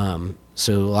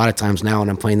 So a lot of times now when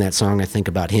I'm playing that song, I think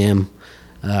about him.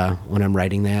 When I'm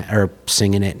writing that or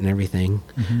singing it and everything.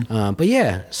 But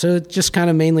yeah, so just kind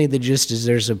of mainly the gist is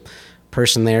there's a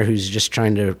person there who's just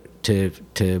trying to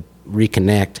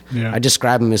reconnect. Yeah. I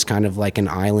describe him as kind of like an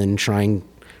island trying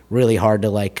really hard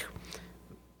to like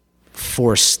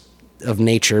force of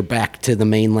nature back to the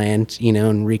mainland,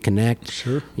 and reconnect.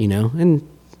 Sure. And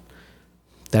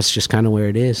that's just kind of where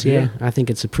it is. Yeah. I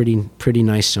think it's a pretty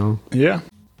nice song. Yeah.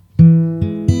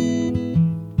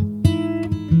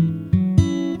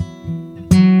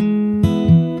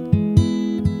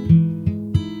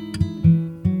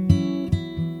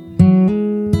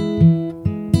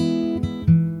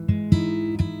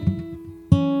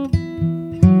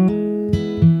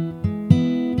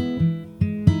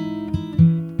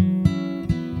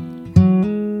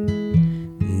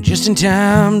 Just in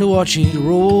time to watch it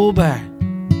roll by.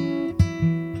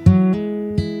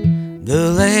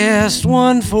 The last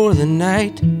one for the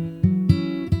night.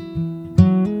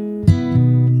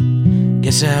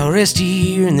 Guess I'll rest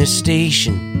here in this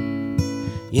station.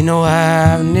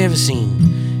 I've never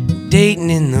seen Dayton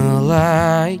in the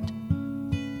light.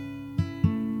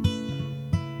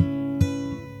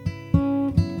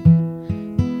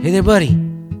 Hey there, buddy.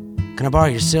 Can I borrow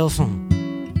your cell phone?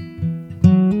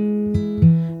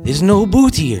 There's no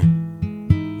booth here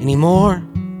anymore.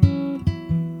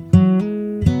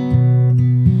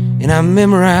 And I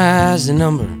memorized the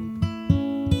number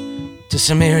to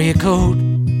some area code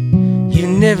you've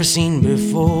never seen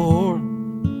before.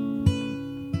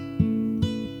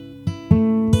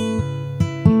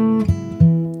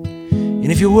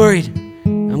 And if you're worried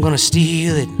I'm gonna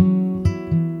steal it,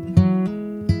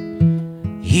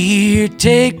 here,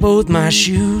 take both my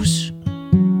shoes.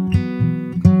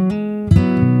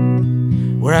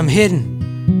 Where I'm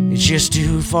heading, it's just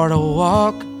too far to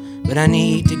walk, but I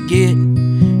need to get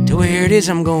to where it is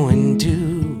I'm going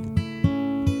to,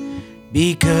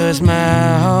 because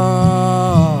my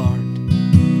heart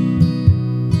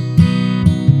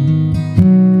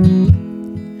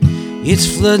it's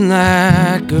flooding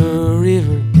like a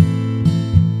river.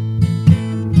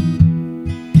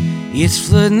 It's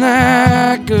flooding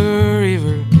like a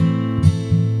river.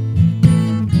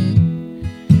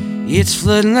 It's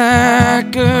flooding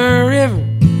like a river.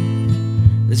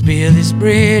 Let's build this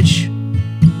bridge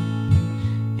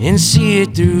and see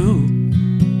it through.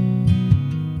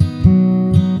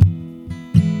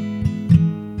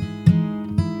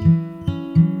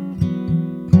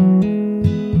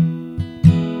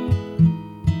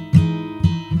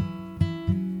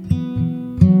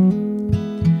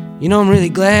 I'm really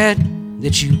glad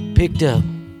that you picked up.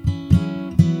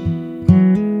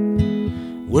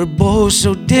 We're both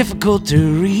so difficult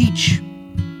to reach,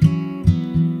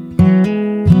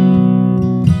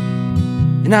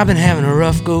 and I've been having a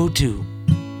rough go too.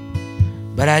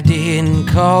 But I didn't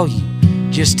call you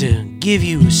just to give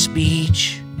you a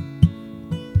speech.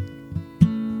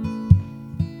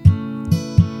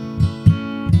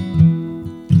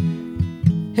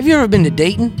 Have you ever been to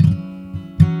Dayton?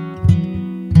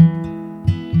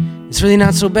 It's really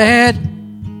not so bad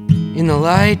in the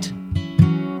light.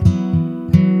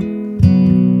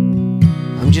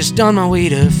 I'm just on my way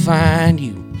to find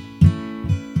you,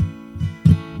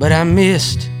 but I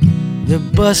missed the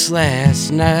bus last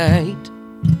night.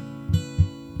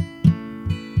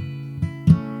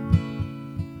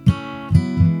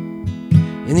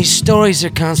 And these stories are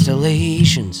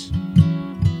constellations.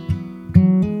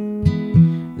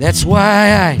 That's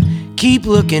why I keep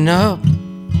looking up.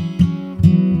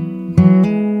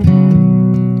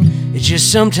 It's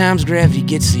just sometimes gravity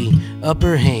gets the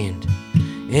upper hand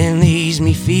and leaves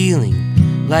me feeling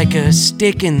like a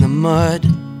stick in the mud.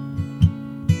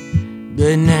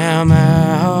 But now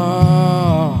my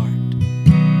heart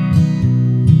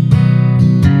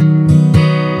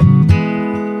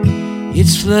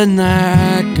it's flooding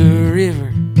like a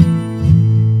river.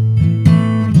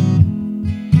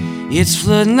 It's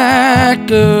flooding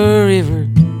like a river.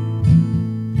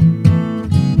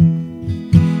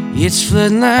 It's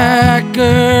flooding like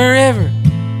a river.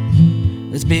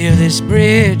 Let's build this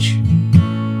bridge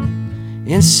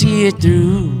and see it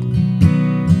through.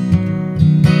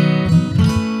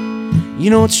 You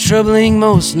know what's troubling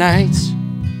most nights?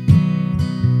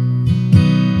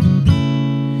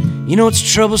 You know what's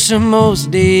troublesome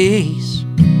most days?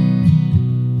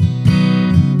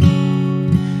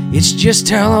 It's just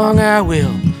how long I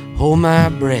will hold my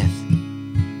breath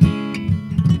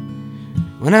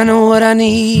when I know what I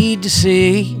need to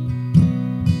say,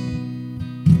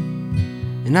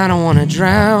 and I don't want to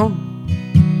drown.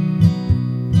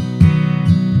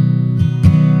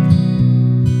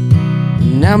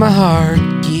 Now my heart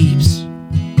keeps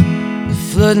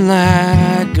flooding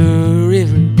like a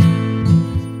river.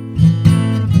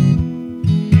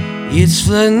 It's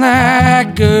flooding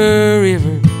like a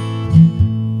river.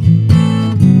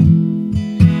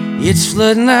 It's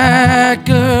flooding like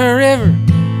a river.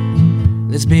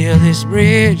 Let's build this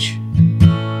bridge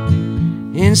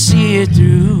and see it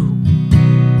through.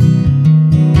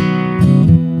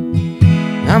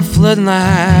 I'm flooding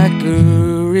like a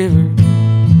river.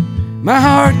 My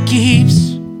heart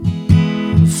keeps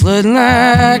flooding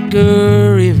like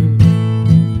a river.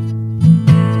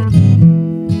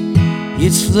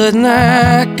 It's flooding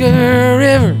like a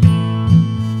river.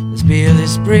 Let's build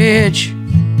this bridge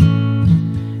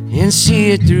and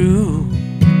see it through.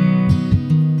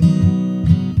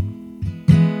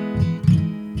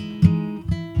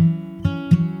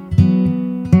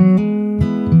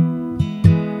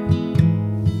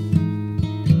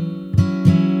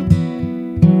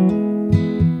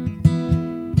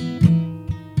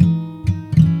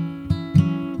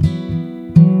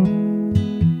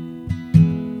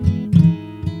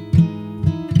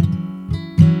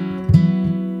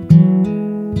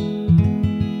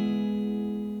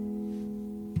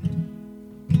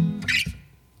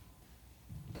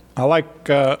 I like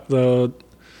the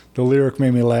lyric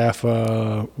made me laugh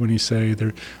when you say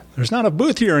there's not a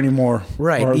booth here anymore.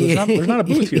 Right. Or there's not a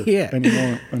booth here Yeah.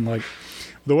 anymore. And like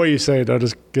the way you say it, that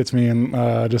just gets me in.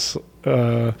 It's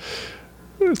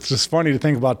just funny to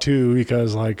think about too,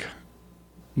 because like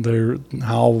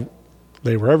how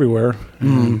they were everywhere,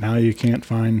 and now you can't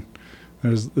find.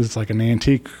 It's like an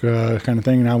antique kind of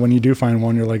thing. Now when you do find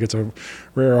one, you're like, it's a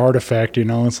rare artifact. You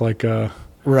know, it's like.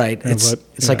 Right. Yeah,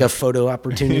 It's like a photo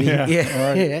opportunity. Yeah.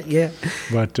 Yeah. Yeah.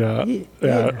 But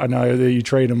I know that you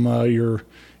trade him your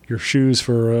shoes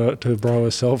for to borrow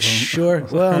a cell phone. Sure.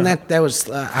 Well, and that was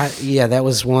that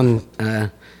was one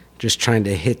just trying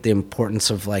to hit the importance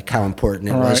of like how important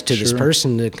it was to this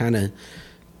person to kind of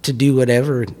to do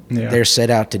whatever they're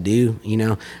set out to do. You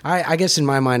know, I guess in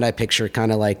my mind I picture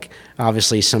kind of like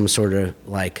obviously some sort of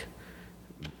like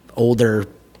older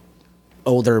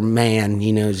man,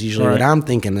 you know, is usually what I'm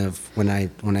thinking of when I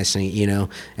sing it, you know.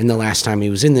 And the last time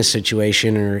he was in this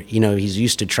situation, or you know, he's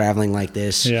used to traveling like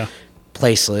this,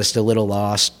 placeless, a little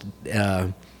lost,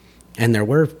 and there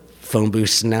were phone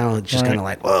booths. And now it's just kind of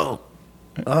like, whoa,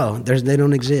 they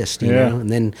don't exist, you know.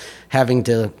 And then having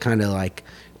to kind of like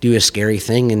do a scary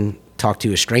thing and talk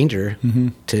to a stranger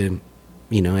to,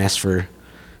 you know, ask for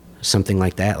something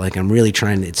like that. Like I'm really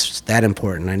trying. It's that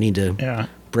important. I need to.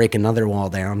 Break another wall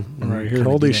down. Right, here,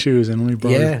 hold these shoes, and let me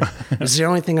borrow. Yeah, it's the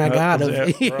only thing I got.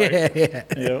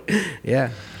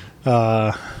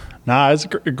 Nah, it's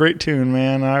a great tune,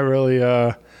 man. I really,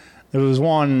 there was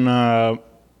one,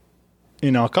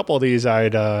 you know, a couple of these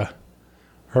I'd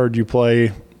heard you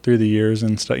play through the years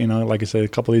and stuff. You know, like I said, a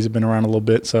couple of these have been around a little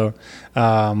bit. So,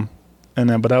 but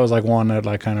that was like one that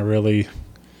like kind of really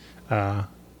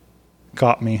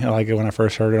caught me. I like it when I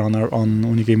first heard it on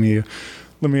when you gave me.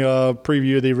 Let me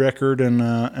preview the record, and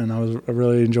I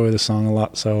really enjoy the song a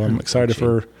lot. So I'm excited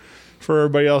for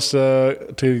everybody else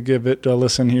to give it a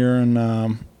listen here. And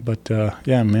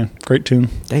yeah, man, great tune.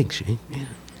 Thanks, Shane.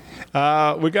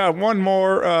 Yeah. We got one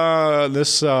more.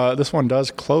 This one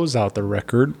does close out the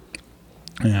record,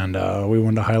 and we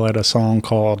wanted to highlight a song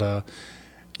called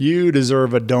 "You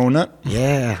Deserve a Donut."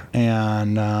 Yeah,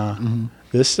 and.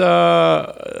 This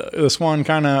one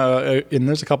kind of, and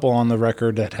there's a couple on the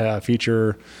record that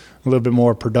feature a little bit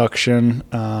more production.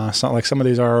 Like some of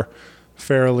these are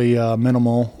fairly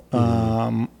minimal,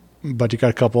 but you got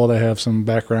a couple that have some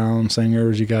background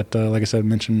singers. You got, like I said,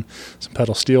 mentioned some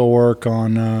pedal steel work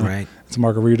on Right. it's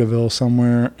Margaritaville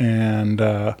somewhere, and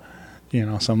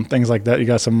some things like that. You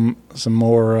got some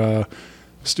more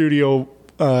studio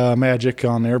magic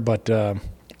on there, but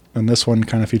and this one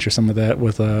kind of features some of that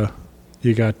with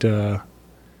you got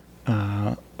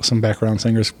some background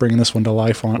singers bringing this one to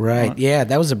life on. Right. Yeah,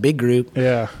 that was a big group.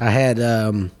 Yeah. I had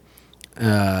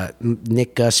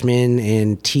Nick Gussman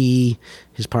and T,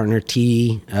 his partner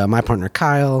T, my partner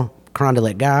Kyle,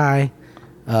 Carondelet Guy,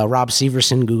 Rob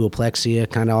Severson, Google Plexia,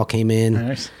 kind of all came in.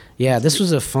 Nice. Yeah, this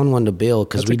was a fun one to build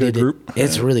because we did group. it.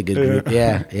 It's a really good group.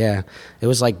 Yeah. It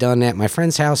was like done at my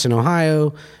friend's house in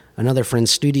Ohio, another friend's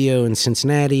studio in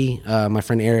Cincinnati, my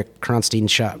friend Eric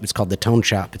Kronstein's shop. It's called the Tone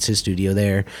Shop. It's his studio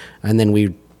there. And then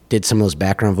we did some of those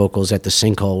background vocals at the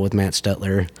Sinkhole with Matt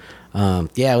Stutler.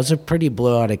 It was a pretty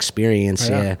blowout experience.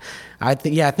 Yeah. I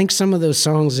think some of those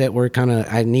songs that were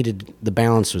I needed, the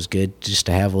balance was good just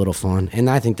to have a little fun. And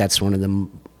I think that's one of the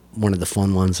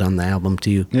fun ones on the album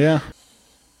too. Yeah.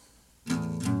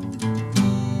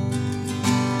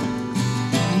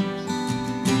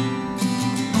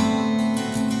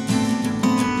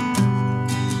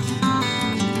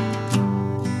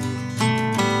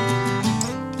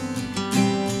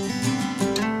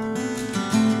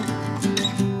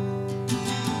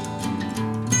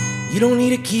 You don't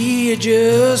need a key, you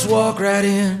just walk right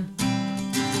in.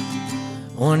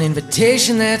 On an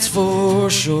invitation, that's for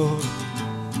sure.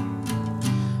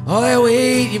 All that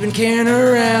weight you've been carrying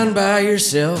around by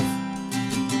yourself,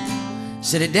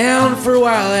 set it down for a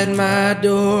while at my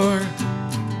door.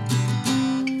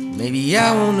 Maybe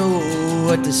I won't know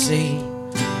what to say.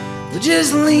 We'll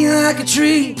just lean like a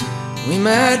tree. We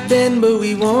might bend, but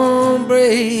we won't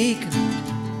break.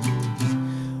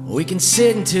 We can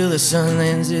sit until the sun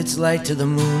lends its light to the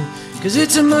moon, 'cause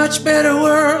it's a much better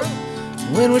world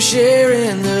when we're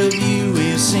sharing the view.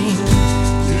 We'll sing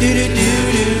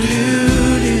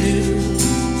do-do-do-do-do-do-do,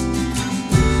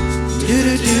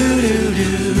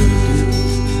 do-do-do-do-do-do,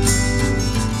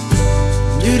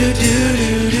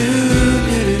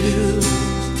 do-do-do-do-do-do-do,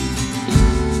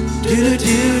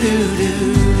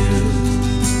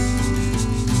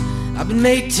 do-do-do-do-do-do. I've been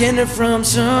made tender from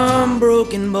some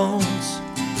broken bones.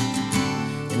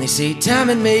 They say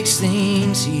time makes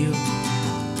things heal,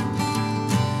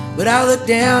 but I look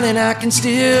down and I can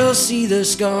still see the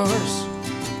scars.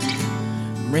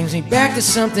 Brings me back to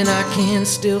something I can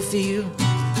still feel.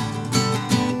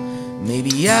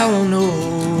 Maybe I won't know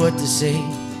what to say.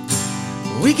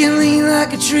 We can lean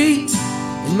like a tree.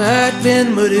 It might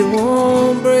bend, but it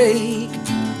won't break.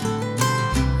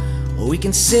 Or we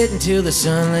can sit until the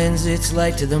sun lends its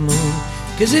light to the moon,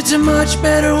 'cause it's a much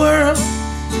better world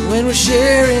when we're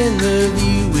sharing the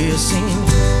view. We'll sing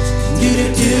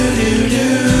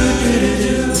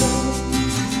do-do-do-do-do-do-do,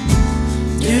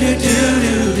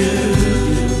 do-do-do-do-do-do,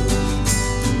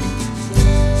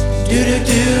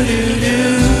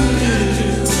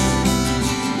 do-do-do-do-do-do,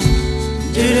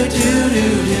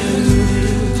 do-do-do-do-do.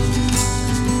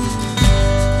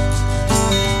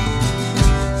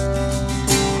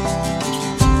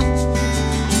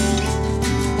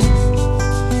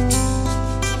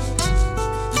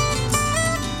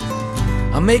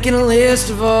 I'm making a list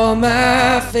of all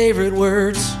my favorite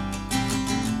words.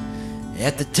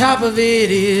 At the top of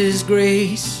it is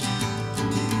grace.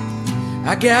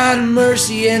 I got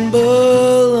mercy and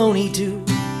baloney too.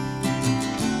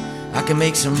 I can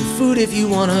make some food if you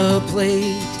want a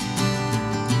plate.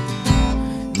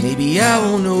 Maybe I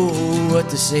won't know what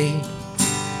to say.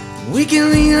 We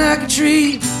can lean like a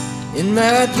tree. It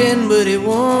might bend, but it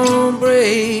won't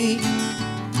break.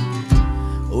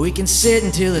 We can sit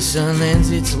until the sun lends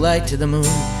its light to the moon,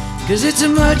 'cause it's a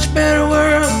much better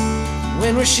world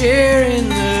when we're sharing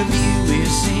the view. We'll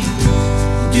sing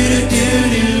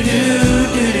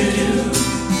do-do-do-do-do-do-do,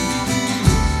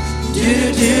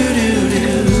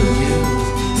 do-do-do-do-do-do,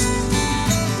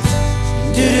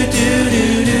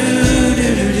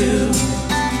 do-do-do-do-do-do-do,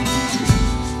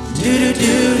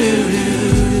 do-do-do-do-do-do,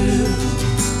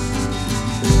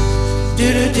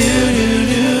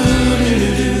 do-do-do-do-do-do-do,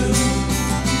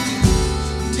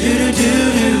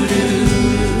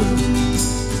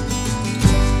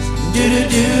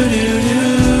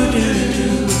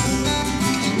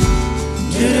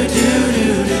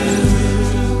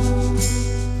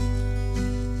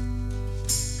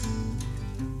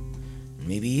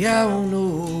 maybe I won't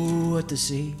know what to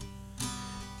say.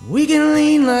 We can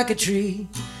lean like a tree.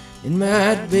 It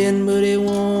might bend, but it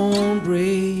won't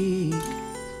break.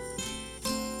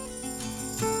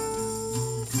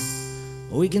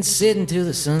 We can sit until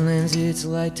the sun lends its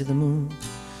light to the moon,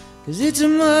 'cause it's a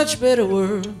much better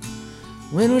world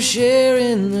when we're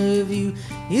sharing the view.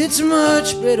 It's a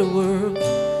much better world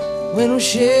when we're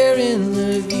sharing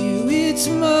the view. It's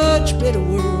a much better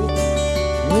world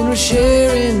when we're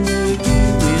sharing the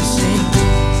view. We sing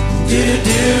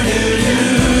do-do-do-do-do-do,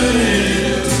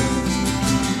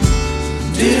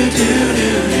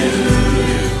 do-do-do-do-do,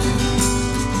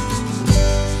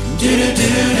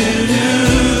 do-do-do-do-do,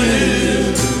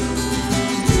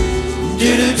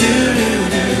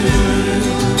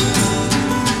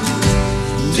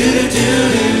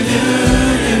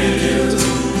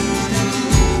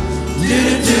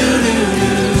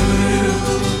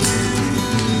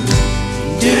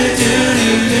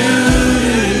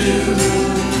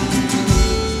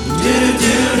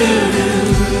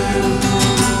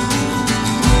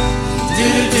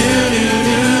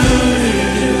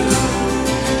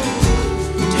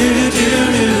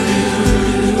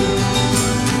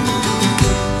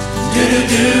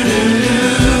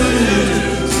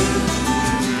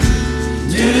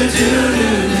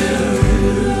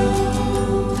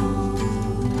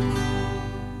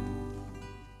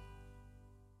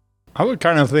 I would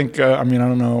kind of think, I mean, I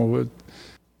don't know,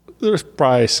 there's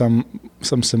probably some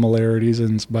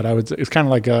similarities, but it's kind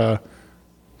of like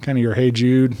kind of your Hey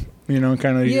Jude, you know,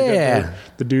 kind of, Yeah. you got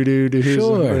the doo-doo-doos,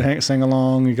 Sure. sing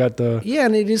along, you got the... Yeah,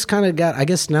 and it just kind of got, I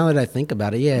guess now that I think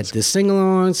about it, yeah, the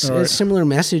sing-alongs, Right. a similar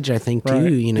message, I think, too,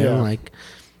 Right, you know, yeah. like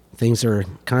things are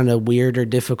kind of weird or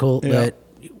difficult, Yeah. but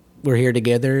we're here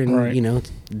together and, Right. you know,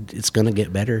 it's going to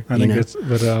get better. I you think know? it's,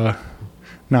 but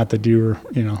not that you were,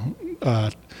 you know,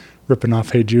 ripping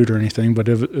off Hey Jude or anything, but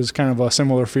it was kind of a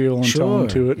similar feel and tone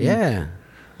to it. Yeah.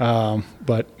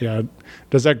 But yeah,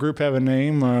 does that group have a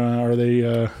name? Or is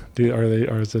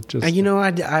it just? You know,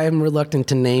 I'm reluctant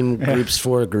to name groups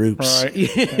for groups. Right.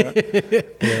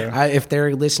 Yeah. If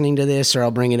they're listening to this, or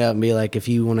I'll bring it up and be like, if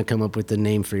you want to come up with a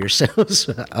name for yourselves,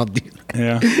 I'll do that.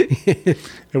 Yeah.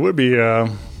 It would be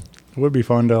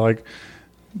fun to like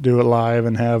do it live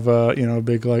and have you know, a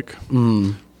big like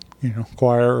you know,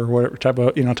 choir or whatever type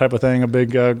of thing, a big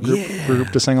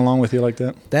group to sing along with you like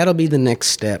that. That'll be the next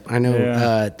step. I know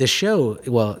Yeah. the show,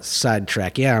 well,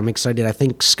 sidetrack. Yeah, I'm excited. I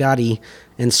think Scotty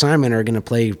and Simon are going to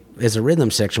play as a rhythm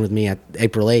section with me at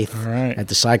April 8th All right. at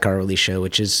the Sidecar Release show,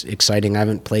 which is exciting. I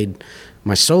haven't played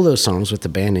my solo songs with the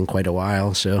band in quite a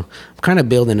while, so I'm kind of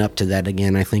building up to that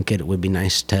again. I think it would be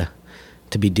nice to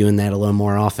be doing that a little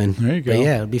more often. There you go. But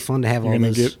yeah, it'd be fun to have You're all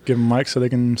gonna those give them mics so they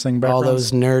can sing backgrounds. all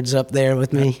those nerds up there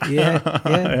with me. Yeah,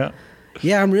 Yeah.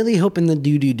 Yeah, I'm really hoping the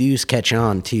doo-doo-doos catch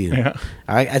on too. Yeah.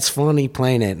 It's funny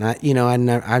playing it. And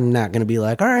I'm not going to be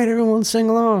like, all right, everyone sing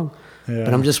along. Yeah.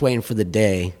 But I'm just waiting for the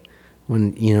day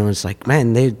when, you know, it's like,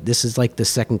 man, this is like the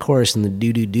second chorus and the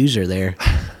doo-doo-doos are there.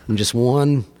 And just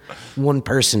one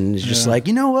person is just like,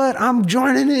 you know what? I'm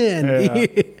joining in. Yeah.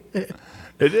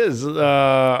 It is.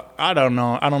 I don't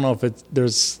know. I don't know if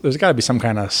there's got to be some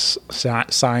kind of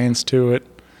science to it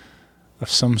of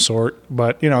some sort.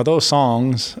 But you know, those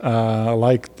songs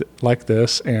like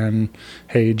this and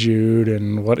Hey Jude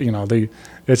and what, you know,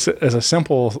 it's a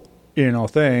simple, you know,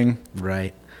 thing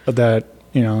Right. that,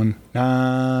 you know,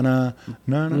 na na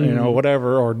na na, you know,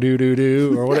 whatever, or do do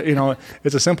do or what, you know,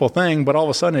 it's a simple thing, but all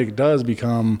of a sudden it does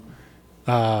become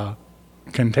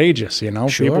contagious, you know.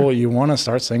 Sure. People, you want to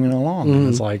start singing along. And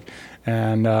it's like,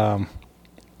 and I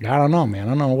don't know, man. I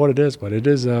don't know what it is, but it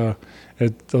is.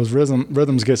 Those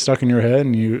rhythms get stuck in your head,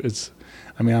 and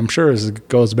I mean, I'm sure it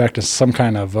goes back to some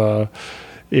kind of,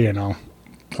 you know,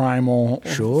 primal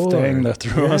thing that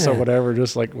threw us or whatever,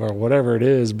 just like, or whatever it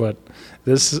is. But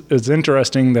it's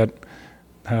interesting that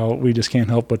how we just can't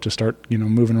help but to start, you know,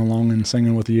 moving along and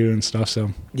singing with you and stuff.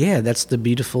 So Yeah, that's the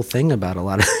beautiful thing about a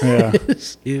lot of Yeah.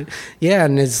 this. Yeah,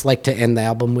 and it's like to end the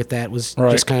album with that was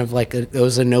Right. just kind of like it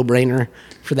was a no-brainer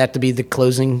for that to be the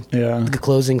closing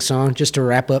song, just to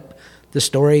wrap up the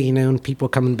story, you know, and people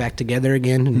coming back together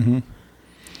again and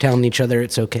telling each other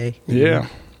it's okay. Yeah.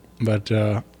 But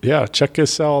yeah, check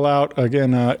this all out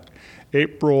again.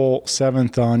 April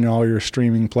 7th on all your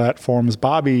streaming platforms.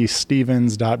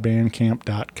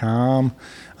 BobbyStevens.bandcamp.com.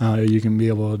 You can be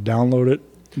able to download it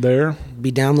there.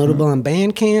 Be downloadable on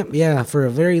Bandcamp, yeah, for a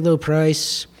very low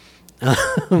price.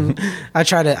 I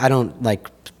don't like,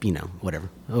 you know, whatever.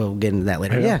 We'll get into that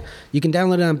later. Yeah. Yeah, you can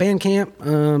download it on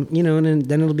Bandcamp, you know, and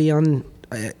then it'll be on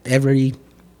however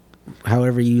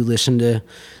you listen to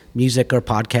music or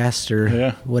podcasts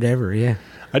or whatever, yeah.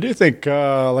 I do think,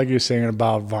 like you're saying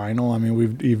about vinyl. I mean,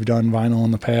 we've done vinyl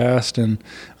in the past, and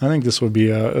I think this would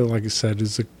be like I said,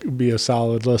 be a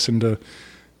solid listen to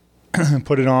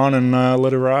put it on and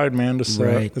let it ride, man. Just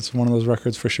Right. it's one of those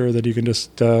records for sure that you can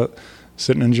just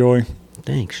sit and enjoy.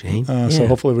 Thanks, Shane. So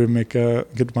hopefully we make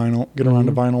get around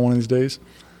to vinyl one of these days.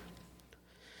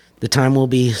 The time will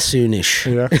be soonish.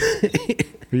 Yeah.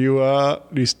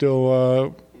 Do you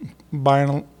still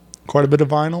buying quite a bit of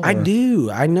vinyl? I do.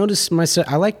 I notice myself.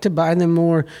 I like to buy them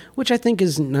more, which I think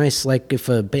is nice. Like if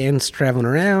a band's traveling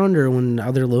around or when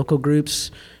other local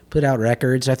groups put out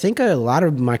records. I think a lot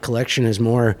of my collection is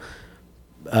more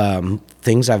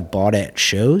things I've bought at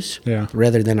shows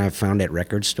rather than I've found at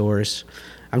record stores.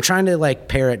 I'm trying to like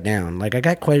pare it down. Like I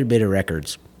got quite a bit of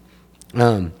records.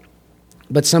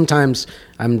 But sometimes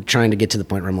I'm trying to get to the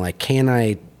point where I'm like,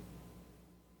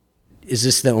 is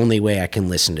this the only way I can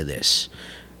listen to this?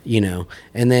 You know?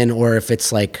 And then, or if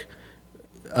it's like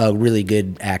a really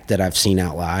good act that I've seen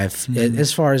out live,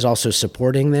 as far as also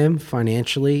supporting them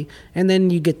financially. And then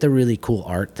you get the really cool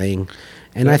art thing.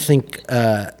 And I think,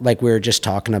 like we were just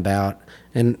talking about,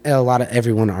 and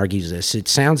everyone argues this, it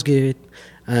sounds good.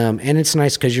 And it's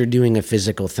nice because you're doing a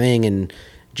physical thing. And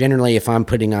generally, if I'm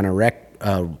putting on a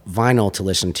vinyl to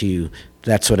listen to,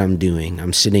 that's what I'm doing.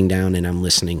 I'm sitting down and I'm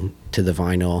listening to the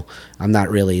vinyl. I'm not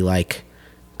really like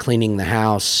cleaning the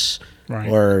house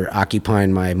or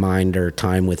occupying my mind or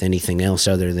time with anything else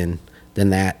other than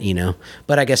that, you know.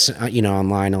 But I guess, you know,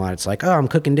 online a lot, it's like, oh, I'm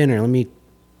cooking dinner. Let me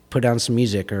put down some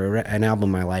music or an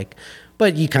album I like.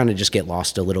 But you kind of just get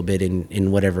lost a little bit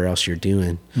in whatever else you're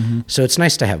doing. So it's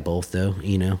nice to have both, though,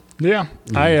 you know. Yeah.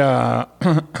 I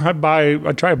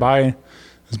try to buy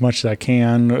as much as I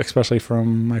can, especially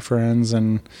from my friends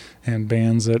and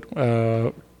bands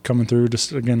that coming through,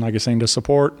 just again, like I was saying, to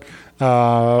support.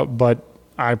 But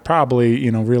I probably,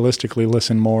 you know, realistically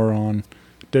listen more on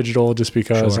digital just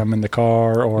because I'm in the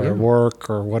car or at work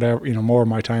or whatever. You know, more of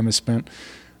my time is spent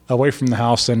away from the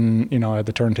house and, you know, at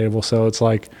the turntable. So it's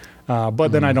like, but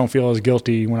then I don't feel as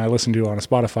guilty when I listen to it on a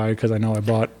Spotify because I know I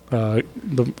bought a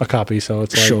copy. So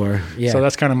it's like, so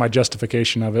that's kind of my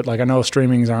justification of it. Like I know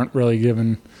streamings aren't really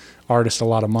giving artists a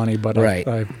lot of money, but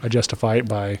I justify it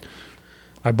by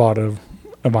I bought a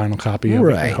vinyl copy of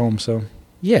it at home. So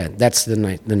yeah, that's the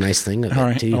nice thing of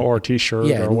it too. Or a T-shirt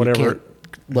or whatever. You can't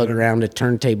lug around a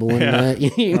turntable and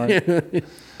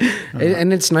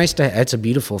and it's nice it's a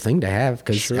beautiful thing to have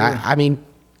because I mean,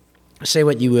 say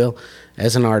what you will,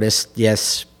 as an artist,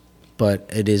 yes, but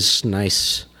it is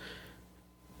nice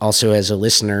also as a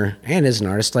listener and as an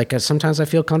artist. Like sometimes I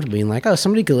feel comfortable being like, oh,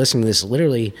 somebody could listen to this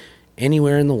literally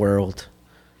anywhere in the world,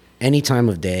 any time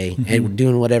of day, and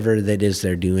doing whatever that is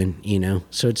they're doing, you know.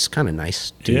 So it's kind of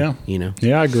nice too, you know.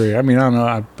 Yeah, I agree. I mean, I don't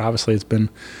know. Obviously, it's been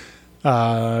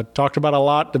talked about a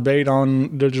lot, debate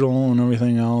on digital and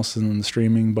everything else and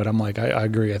streaming, but I'm like, I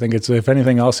agree. I think it's, if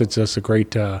anything else, it's just a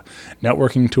great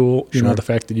networking tool. You know, the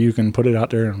fact that you can put it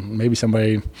out there and maybe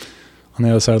somebody on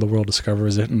the other side of the world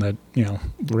discovers it and that, you know,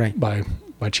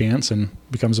 by chance and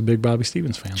becomes a big Bobby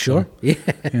Stevens fan. So, yeah,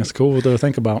 it's cool to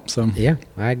think about. So yeah,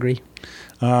 I agree.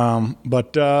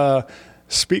 But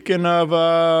speaking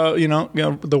of you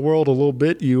know the world a little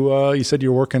bit, you said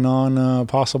you're working on a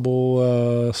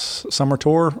possible summer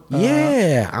tour.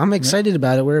 Yeah, I'm excited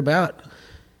about it. We're about,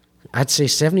 I'd say,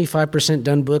 75%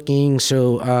 done booking.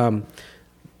 So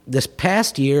this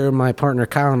past year, my partner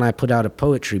Kyle and I put out a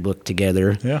poetry book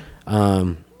together.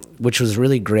 Which was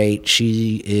really great.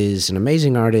 She is an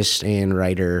amazing artist and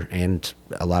writer and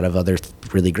a lot of other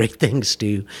really great things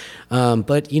too.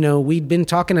 But, you know, we'd been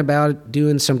talking about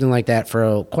doing something like that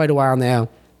for quite a while now.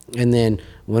 And then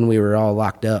when we were all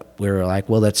locked up, we were like,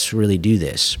 well, let's really do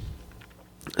this.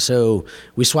 So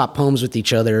we swapped poems with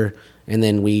each other, and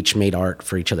then we each made art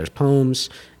for each other's poems.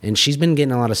 And she's been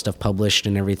getting a lot of stuff published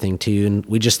and everything too. And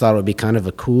we just thought it would be kind of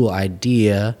a cool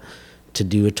idea to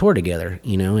do a tour together,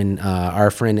 you know. And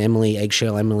our friend Emily,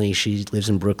 Eggshell Emily, she lives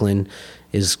in Brooklyn,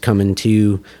 is coming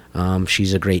too.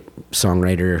 She's a great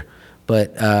songwriter.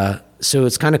 But so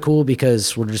it's kind of cool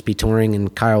because we'll just be touring,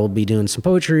 and Kyle will be doing some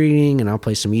poetry reading, and I'll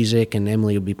play some music, and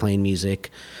Emily will be playing music.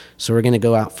 So we're going to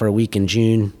go out for a week in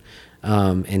June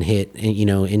and hit, you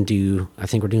know, into, I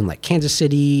think we're doing like Kansas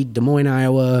City, Des Moines,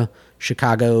 Iowa,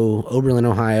 Chicago, Oberlin,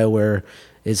 Ohio, where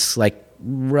it's like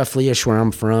roughly-ish where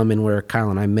I'm from and where Kyle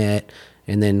and I met,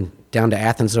 and then down to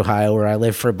Athens, Ohio, where I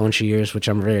lived for a bunch of years, which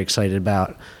I'm very excited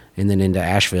about, and then into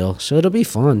Asheville. So it'll be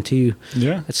fun, too.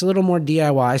 Yeah. It's a little more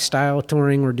DIY style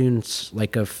touring. We're doing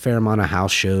like a fair amount of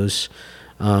house shows,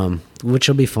 which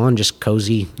will be fun, just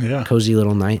cozy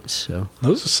little nights. So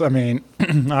those, I mean,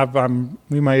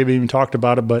 we might have even talked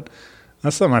about it, but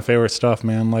that's some of my favorite stuff,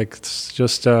 man. Like, it's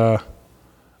just...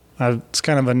 it's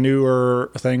kind of a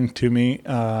newer thing to me.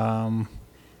 I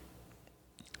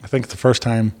think the first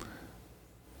time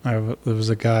there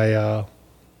was a guy,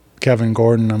 Kevin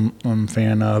Gordon, I'm a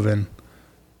fan of, and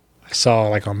I saw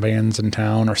like on Bands in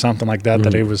Town or something like that,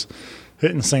 that he was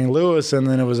hitting St. Louis, and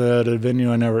then it was at a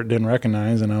venue I didn't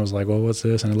recognize, and I was like, well, what's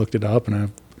this? And I looked it up, and I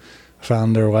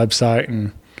found their website,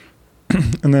 and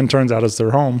and then turns out it's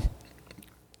their home.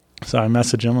 So I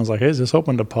messaged them. I was like, hey, is this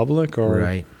open to public,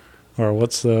 or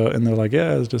what's the? And they're like,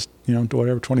 yeah, it's just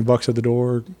whatever, $20 at the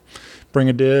door, bring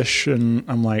a dish, and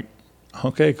I'm like,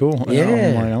 okay, cool. Yeah,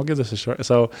 I'm like, I'll give this a shot.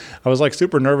 So I was like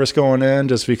super nervous going in,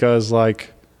 just because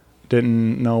like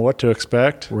didn't know what to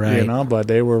expect, but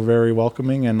they were very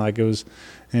welcoming, and like it was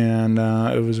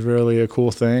really a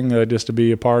cool thing just to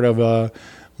be a part of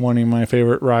one of my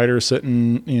favorite writers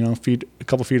sitting a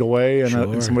couple feet away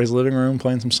in somebody's living room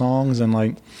playing some songs, and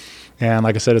like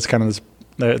I said, it's kind of this,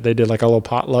 they did like a little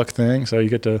potluck thing, so you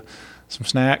get to some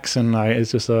snacks, and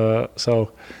it's just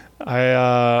so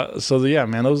yeah,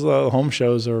 man, those home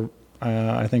shows are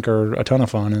I think are a ton of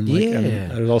fun, and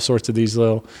and there's all sorts of these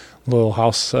little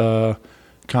house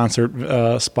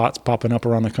concert spots popping up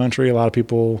around the country. A lot of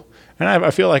people, and I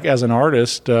feel like as an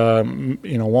artist,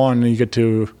 one, you get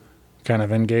to kind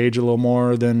of engage a little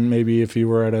more than maybe if you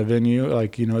were at a venue.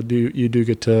 Like you do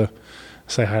get to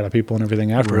say hi to people and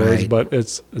everything afterwards, but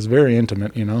it's very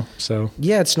intimate, So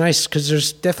yeah, it's nice because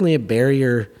there's definitely a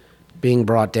barrier being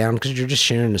brought down because you're just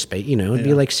sharing the space. It'd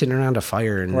be like sitting around a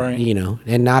fire, and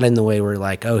and not in the way where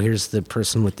like, oh, here's the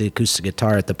person with the acoustic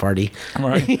guitar at the party.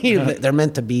 Right. They're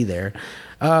meant to be there.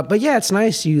 But yeah, it's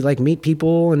nice. You like meet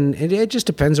people, and it just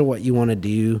depends on what you want to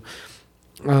do.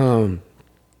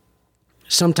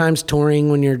 Sometimes touring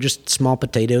when you're just small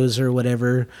potatoes or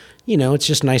whatever, it's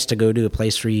just nice to go to a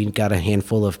place where you got a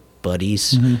handful of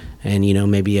buddies,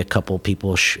 and maybe a couple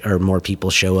people or more people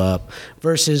show up,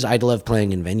 versus I'd love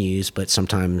playing in venues, but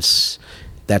sometimes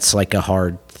that's like a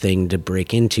hard thing to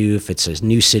break into if it's a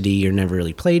new city you're never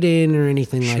really played in or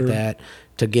anything like that,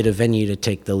 to get a venue to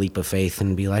take the leap of faith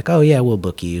and be like, oh yeah, we'll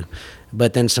book you.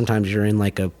 But then sometimes you're in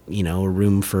like a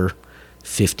room for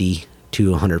 50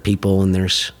 to 100 people, and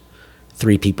there's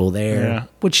 3 people there,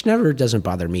 which never doesn't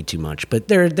bother me too much. But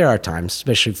there are times,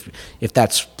 especially if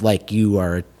that's like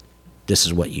this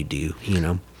is what you do,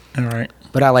 All right.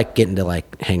 But I like getting to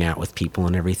like hang out with people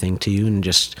and everything too, and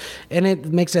it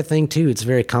makes that thing too. It's a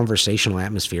very conversational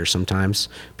atmosphere. Sometimes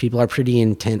people are pretty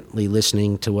intently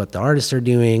listening to what the artists are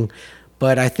doing,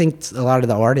 but I think a lot of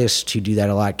the artists who do that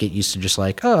a lot get used to just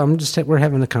like, oh, we're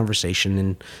having a conversation,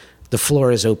 and the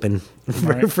floor is open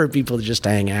for people to just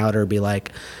hang out or be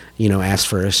like, ask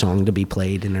for a song to be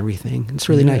played and everything. It's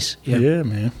really nice. Yeah,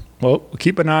 man. Well,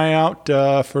 keep an eye out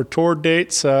for tour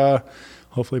dates.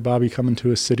 Hopefully Bobby coming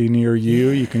to a city near you.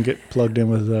 You can get plugged in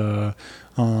with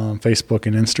Facebook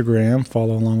and Instagram.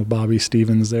 Follow along with Bobby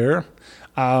Stevens there.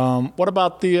 What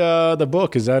about the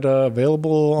book? Is that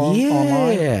available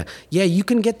online? Yeah, you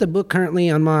can get the book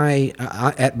currently on my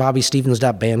at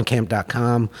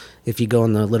bobbystevens.bandcamp.com if you go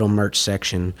in the little merch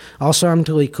section. Also, I'm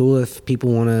totally cool if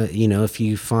people want to, if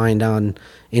you find on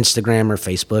Instagram or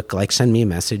Facebook, like send me a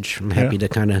message. I'm happy to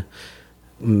kind of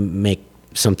make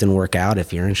something work out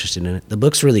if you're interested in it. The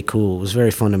book's really cool. It was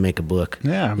very fun to make a book.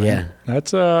 Yeah, man. Yeah.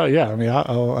 That's I mean,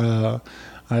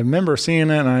 I remember seeing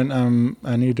it, and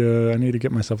I need to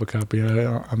get myself a copy.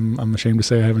 I'm ashamed to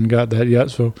say I haven't got that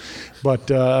yet.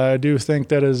 But I do think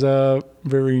that is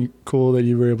very cool that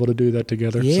you were able to do that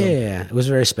together. Yeah, it was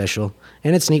very special,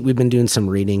 and it's neat. We've been doing some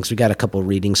readings. We got a couple of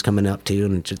readings coming up too,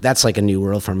 and that's like a new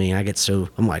world for me. I'm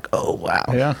like, oh wow.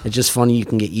 Yeah. It's just funny. You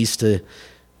can get used to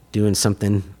doing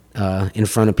something in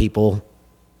front of people.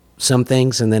 Some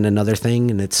things, and then another thing,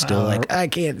 and it's still like, I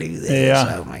can't do this.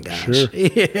 Yeah, oh my gosh. Sure.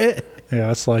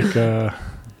 Yeah, it's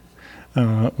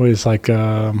like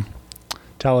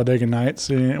Talladega Nights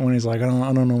when he's like, I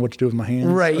don't know what to do with my hands.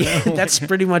 Right. That's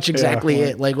pretty much exactly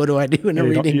it. Like, what do I do in a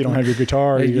reading? You don't have your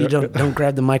guitar. You don't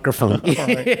grab the microphone.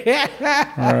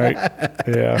 All right.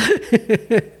 Yeah.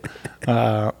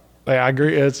 I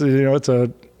agree. It's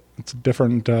a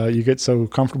different. You get so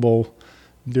comfortable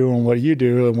doing what you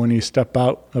do, and when you step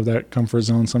out of that comfort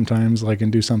zone sometimes, like,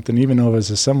 and do something, even though it's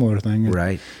a similar thing,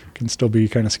 it can still be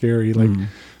kind of scary. Like,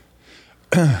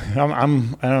 I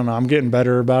don't know, I'm getting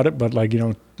better about it, but like,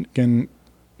 again,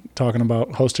 talking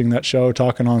about hosting that show,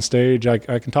 talking on stage, I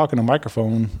can talk in a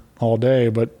microphone all day,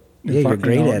 but you're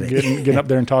great at it. Getting up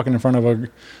there and talking in front of a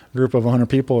group of 100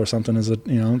 people or something is it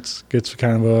gets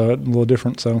kind of a little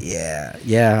different. So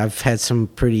yeah, I've had some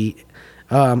pretty.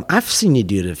 I've seen you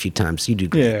do it a few times. You do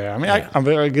great. Yeah, I mean, I'm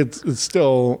very. It's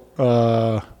still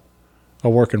a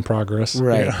work in progress.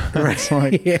 Right. Right. It's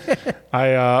like,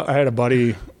 I had a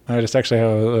buddy.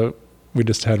 We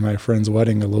just had my friend's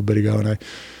wedding a little bit ago, and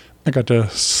I got to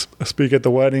speak at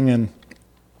the wedding, and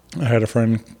I had a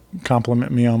friend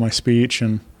compliment me on my speech,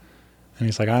 and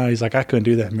he's like, I couldn't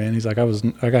do that, man. He's like,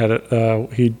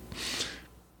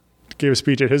 gave a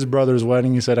speech at his brother's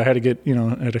wedding. He said I had to get,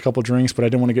 had a couple drinks, but I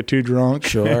didn't want to get too drunk.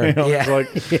 Sure. It's like,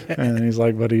 and he's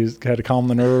like, but he's had to calm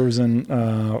the nerves and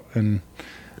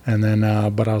then,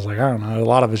 but I was like, I don't know. A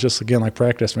lot of it's just, again, like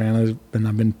practice, man.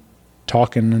 I've been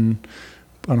talking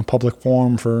on a public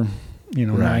forum for,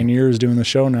 9 years doing the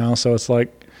show now. So it's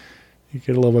like you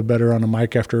get a little bit better on the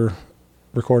mic after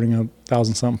recording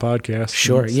 1,000-something podcasts.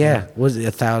 Sure. Yeah. Was it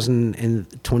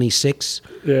 1,026?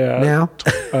 Yeah. Now?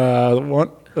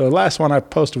 The last one I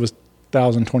posted was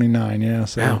 1,029. Yeah.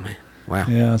 So, oh, man. Wow.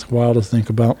 Yeah. It's wild to think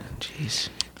about. Jeez.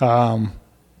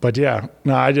 But yeah,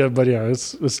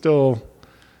 it's still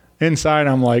inside.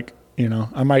 I'm like,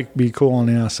 I might be cool on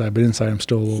the outside, but inside I'm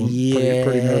still a little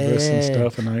pretty nervous and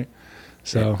stuff. And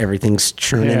everything's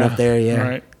churning up there. Yeah.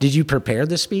 Right. Did you prepare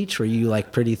the speech? Were you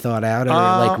like pretty thought out or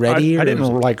like ready? I didn't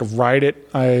like write it.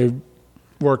 I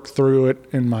worked through it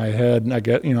in my head. I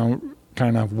get,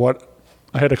 kind of what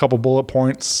I had a couple bullet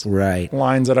points, right?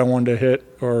 Lines that I wanted to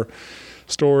hit or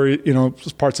story,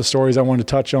 parts of stories I wanted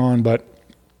to touch on,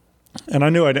 and I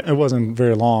knew it wasn't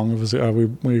very long. It was,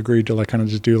 we agreed to like kind of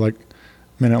just do like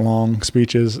minute long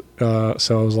speeches. So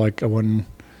I was like, I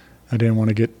didn't want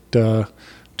to get,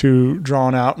 too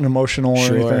drawn out and emotional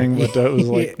or anything, but it was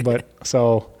like,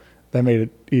 so that made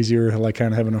it easier, like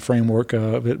kind of having a framework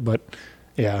of it. But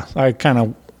yeah, I kind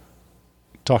of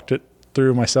talked it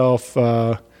through myself,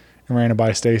 and ran it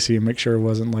by Stacy and make sure it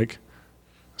wasn't like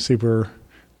super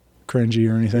cringy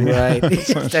or anything. Right.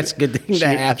 So that's a good thing to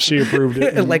have. She approved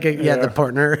it. The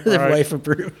partner, the wife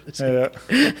approved.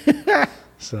 Yeah.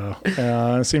 So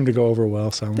it seemed to go over well.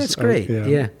 So that's great.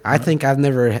 Yeah. I think I've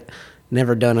never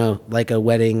done a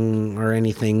wedding or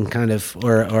anything kind of,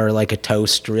 or like a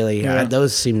toast really. Yeah.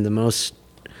 Those seem the most,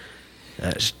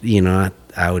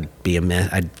 I would be a mess.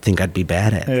 I think I'd be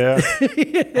bad at. Yeah.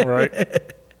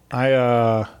 Right.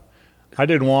 I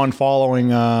did one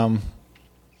following, I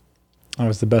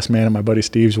was the best man at my buddy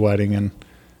Steve's wedding, and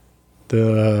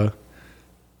the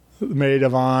maid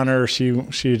of honor, she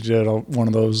did one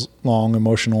of those long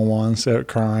emotional ones,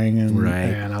 crying,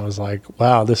 and I was like,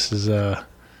 wow, this is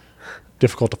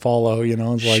difficult to follow.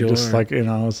 It's like just like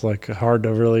it's like hard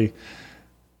to really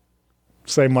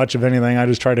say much of anything. I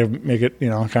just try to make it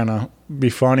kind of be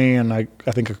funny, and I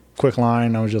think a quick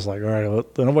line. I was just like, all right, well,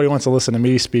 nobody wants to listen to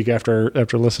me speak after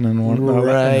listening to one.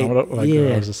 Right. I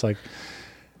was just like,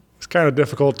 it's kind of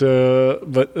difficult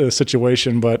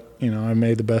situation, but I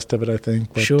made the best of it, I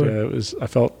think. But I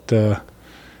felt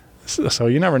so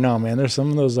you never know, man. There's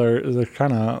some of those they're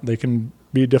kind of, they can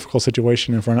be a difficult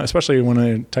situation in front of, especially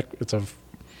when it's a,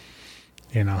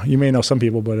 you may know some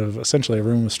people, but essentially a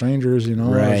room of strangers,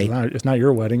 right. It's not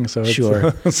your wedding. So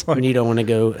it's like, and you don't want to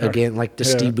go again, like the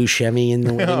Steve Buscemi in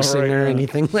the wedding singer or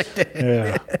anything like that.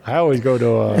 Yeah. I always go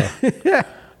to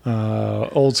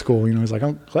old school, he's like,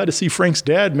 I'm glad to see Frank's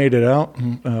dad made it out.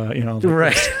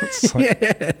 Right. It's like,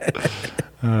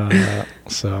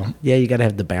 so yeah, you got to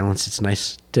have the balance. It's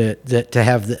nice to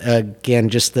have again,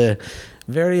 just the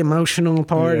very emotional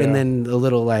part, and then a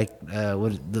little like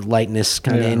the lightness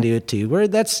kind of into it too, where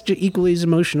that's equally as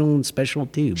emotional and special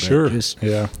too, but just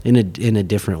in a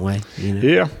different way.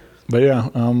 Yeah, but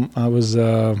I was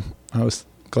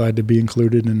glad to be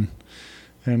included, and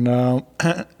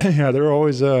they're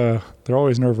always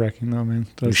nerve-wracking though, man.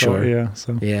 Sure. You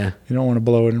don't want to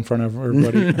blow it in front of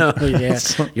everybody. No,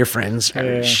 your friends are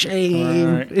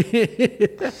ashamed.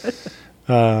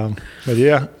 But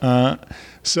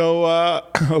so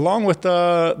along with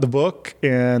the book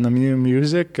and the new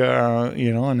music,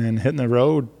 and then hitting the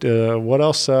road, what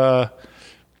else?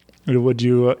 Would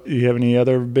you have any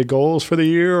other big goals for the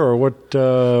year, or what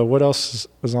else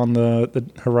is on the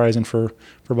horizon for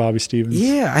Bobby Stevens?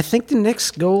 Yeah, I think the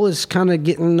next goal is kind of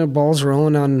getting the balls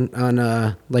rolling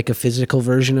on like a physical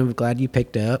version of Glad You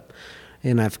Picked Up,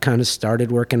 and I've kind of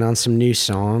started working on some new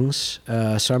songs.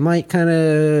 So I might kind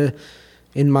of,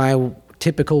 in my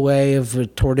typical way of a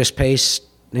tortoise pace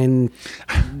and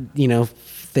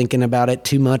thinking about it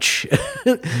too much,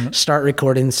 start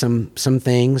recording some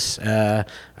things. I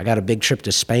got a big trip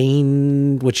to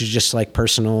Spain, which is just like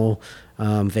personal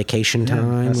vacation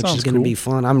time, which is going to be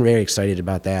fun. I'm very excited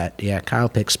about that. Yeah, Kyle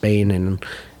picked Spain, and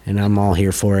I'm all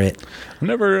here for it. I've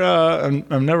never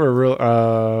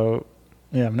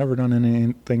done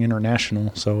anything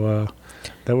international, so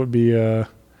that would be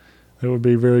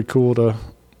very cool to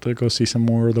go see some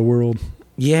more of the world.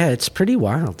 Yeah, it's pretty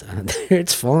wild out there.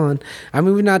 It's fun. I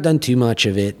mean, we've not done too much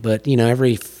of it, but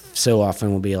every so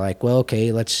often we'll be like, well,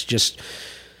 okay, let's just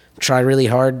try really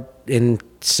hard and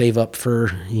save up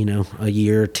for a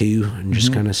year or two and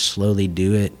just kind of slowly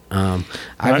do it. I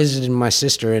visited my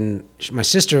sister, and my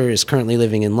sister is currently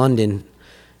living in London,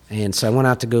 And so I went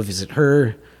out to go visit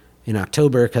her in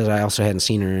October because I also hadn't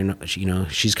seen her. And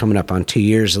she's coming up on 2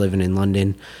 years living in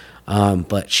London.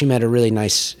 But she met a really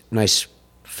nice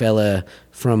fella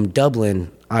from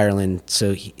Dublin, Ireland.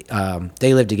 So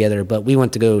they lived together. But we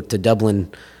went to go to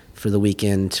Dublin for the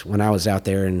weekend when I was out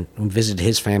there and visited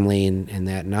his family and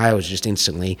that. And I was just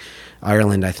instantly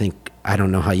Ireland. I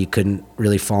don't know how you couldn't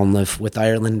really fall in love with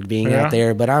Ireland being out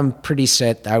there. But I'm pretty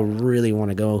set. I really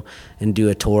want to go and do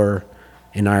a tour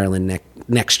in Ireland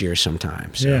next year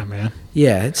sometime. So, yeah, man.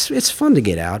 Yeah, it's fun to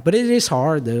get out, but it is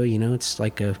hard though. It's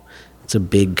like it's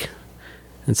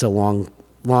a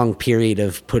long period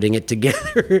of putting it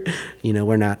together.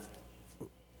 We're not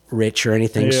rich or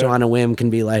anything, so on a whim can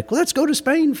be like, let's go to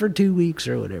Spain for 2 weeks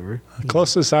or whatever. The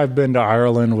closest I've been to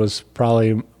Ireland was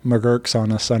probably McGurk's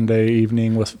on a Sunday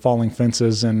evening with falling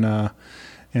fences, and I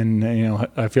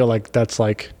feel like that's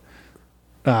like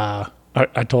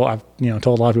I've told a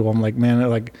lot of people, I'm like, man,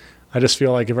 like I just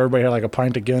feel like if everybody had like a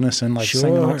pint of Guinness and like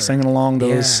singing along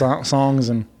those songs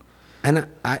and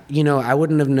I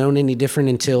wouldn't have known any different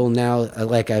until now.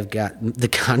 Like I've got the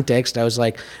context. I was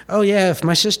like, oh yeah, if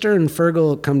my sister and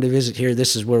Fergal come to visit here,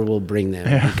 this is where we'll bring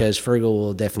them because Fergal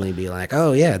will definitely be like,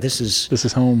 oh yeah, this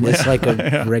is home. It's like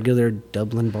a regular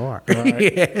Dublin bar.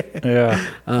 Right.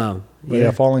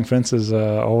 Falling Fences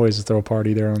always throw a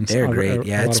party there on. They're great.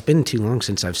 It's been too long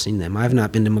since I've seen them. I've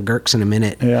not been to McGurk's in a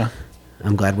minute. Yeah.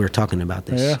 I'm glad we're talking about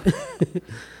this. Yeah.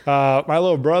 My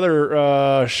little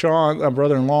brother, Sean,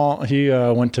 brother-in-law, he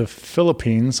went to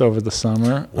Philippines over the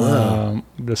summer.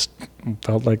 Just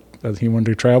felt like he wanted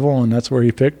to travel, and that's where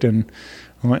he picked, and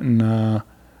went and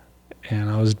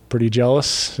I was pretty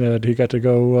jealous that he got to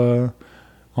go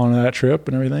on that trip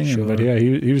and everything. Sure. But yeah,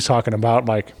 he was talking about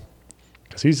like,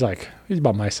 because he's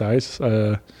about my size,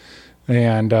 but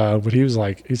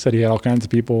he said he had all kinds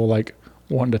of people like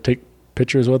wanting to take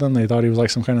pictures with him. They thought he was like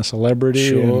some kind of celebrity.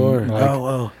 Sure. And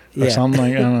or something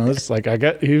like, I don't know. It's like,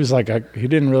 he was like, he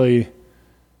didn't really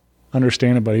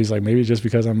understand it, but he's like, maybe just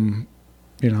because I'm,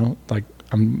 like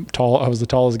I'm tall, I was the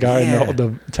tallest guy in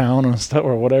the town and stuff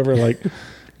or whatever. Like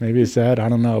maybe it's that, I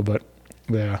don't know, but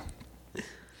yeah.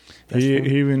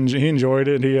 He enjoyed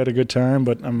it. He had a good time,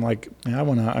 but I'm like, yeah,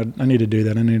 I need to do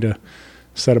that. I need to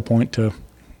set a point to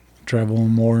travel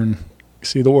more and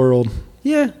see the world.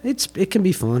 Yeah, it can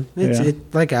be fun. I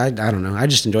don't know. I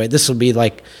just enjoy it. This will be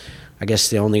like, I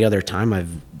guess the only other time I've,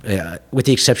 with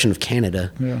the exception of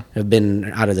Canada, have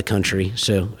been out of the country.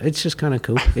 So it's just kind of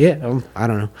cool. Yeah, I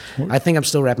don't know. I think I'm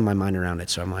still wrapping my mind around it.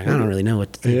 So I'm like, I don't really know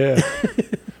what to think. Yeah.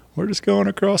 We're just going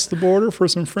across the border for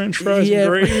some French fries and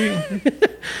gravy.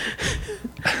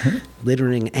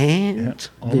 Littering and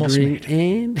almost littering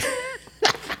and.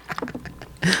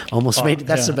 Almost made it.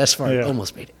 That's the best part. Yeah.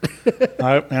 Almost made it.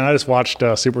 I just watched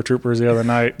Super Troopers the other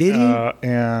night. Did you?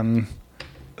 And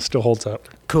still holds up.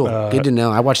 Cool. Good to know.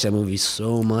 I watched that movie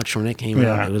so much when it came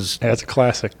out. It was. Yeah, it's a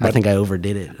classic. I think I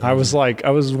overdid it. I was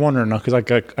wondering because I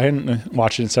hadn't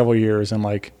watched it in several years, and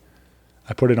like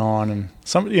I put it on, and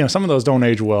some of those don't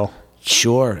age well.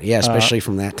 Sure. Yeah, especially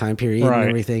from that time period and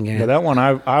everything. Yeah. But that one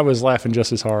I was laughing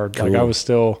just as hard. Cool. Like it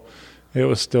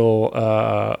was still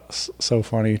so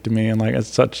funny to me, and like it's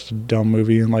such a dumb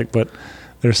movie, and like, but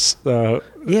there's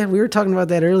we were talking about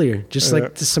that earlier, just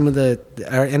like some of the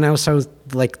and I was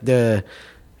like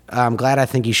I'm glad I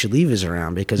Think You Should Leave is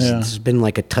around because there's been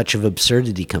like a touch of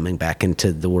absurdity coming back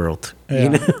into the world,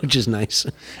 which is nice.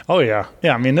 Oh yeah.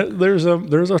 I mean, there's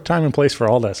a time and place for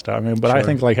all that stuff. I mean, but I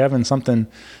think like having something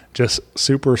just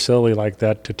super silly like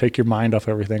that to take your mind off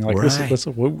everything, like that's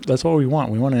what we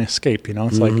want. We want to escape.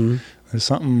 It's like there's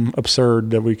something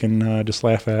absurd that we can just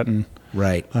laugh at and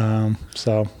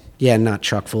so. Yeah, not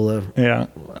chock full of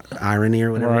irony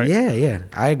or whatever. Right. Yeah,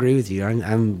 I agree with you.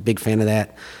 I'm a big fan of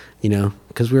that.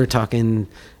 Because we were talking,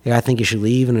 I Think You Should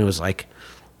Leave, and it was like,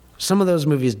 some of those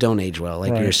movies don't age well,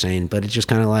 like you were saying, but it's just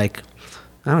kind of like,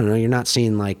 I don't know, you're not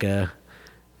seeing like the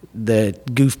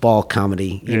goofball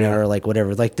comedy, or like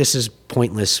whatever. Like, this is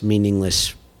pointless,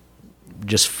 meaningless,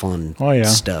 just fun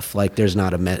stuff. Like, there's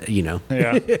not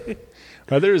Yeah.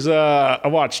 There's, I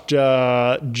watched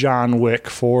John Wick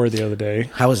 4 the other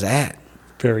day. How was that?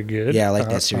 Very good. Yeah, I like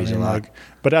that series a lot.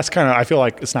 But that's kind of, I feel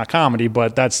like it's not comedy,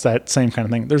 but that's that same kind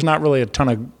of thing. There's not really a ton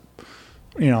of,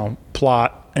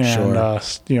 plot and,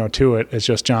 to it. It's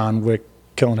just John Wick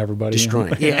killing everybody.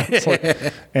 Destroying. So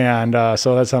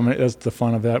that's that's the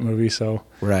fun of that movie. So,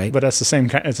 right. But that's the same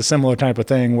it's a similar type of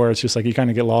thing where it's just like you kind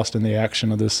of get lost in the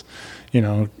action of this,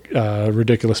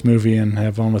 ridiculous movie and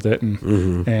have fun with it. And,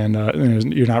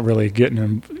 you're not really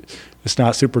getting it's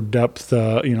not super depth,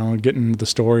 getting the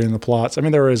story and the plots. I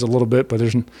mean, there is a little bit, but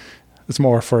it's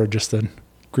more for just the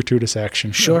gratuitous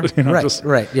action. Sure.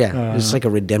 Right. Yeah. It's like a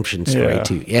redemption story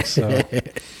too. Yeah. So,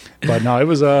 but no, it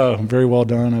was very well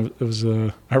done. It was.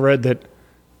 I read that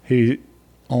he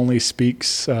only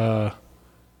speaks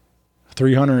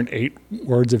 308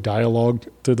 words of dialogue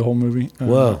through the whole movie.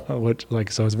 Whoa! Which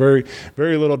so it's very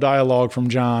very little dialogue from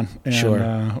John. And, sure.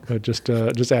 But just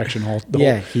action all.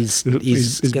 He's gonna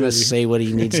busy. say what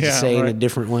he needs to say in a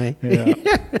different way. Yeah.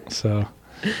 So,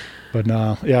 but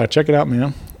check it out,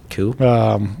 man. Cool.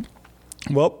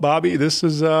 Well, Bobby, this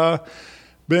has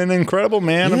been incredible,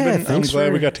 man. Yeah, I'm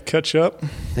glad we got to catch up.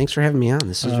 Thanks for having me on.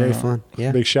 This is very fun.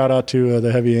 Yeah. Big shout out to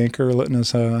the Heavy Anchor letting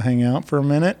us hang out for a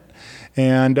minute.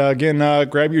 And again,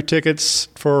 grab your tickets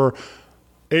for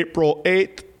April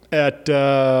 8th at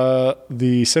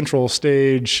the Central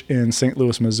Stage in St.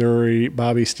 Louis, Missouri.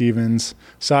 Bobby Stevens,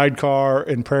 Sidecar,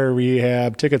 and Prairie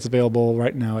Rehab. Tickets available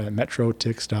right now at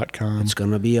metrotix.com. It's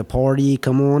going to be a party.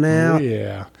 Come on out. Oh,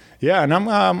 yeah. Yeah,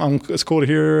 and it's cool to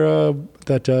hear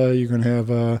that you're going to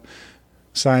have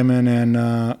Simon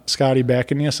and Scotty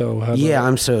backing you. So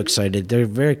I'm so excited. They're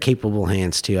very capable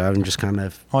hands too. I'm just kind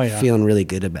of feeling really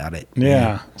good about it.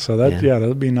 Yeah. So that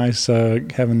would be nice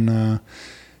having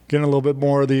getting a little bit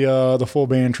more of the full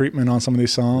band treatment on some of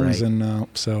these songs. Right. And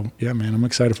so yeah, man, I'm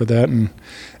excited for that. And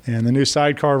the new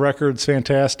Sidecar record's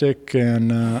fantastic.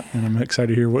 And I'm excited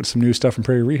to hear what some new stuff from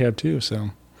Prairie Rehab too.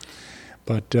 So.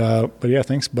 But yeah,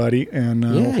 thanks, buddy, and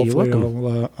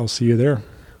hopefully I'll see you there.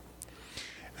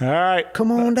 All right,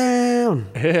 come on down.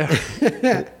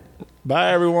 Yeah.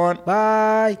 Bye, everyone.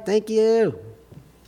 Bye. Thank you.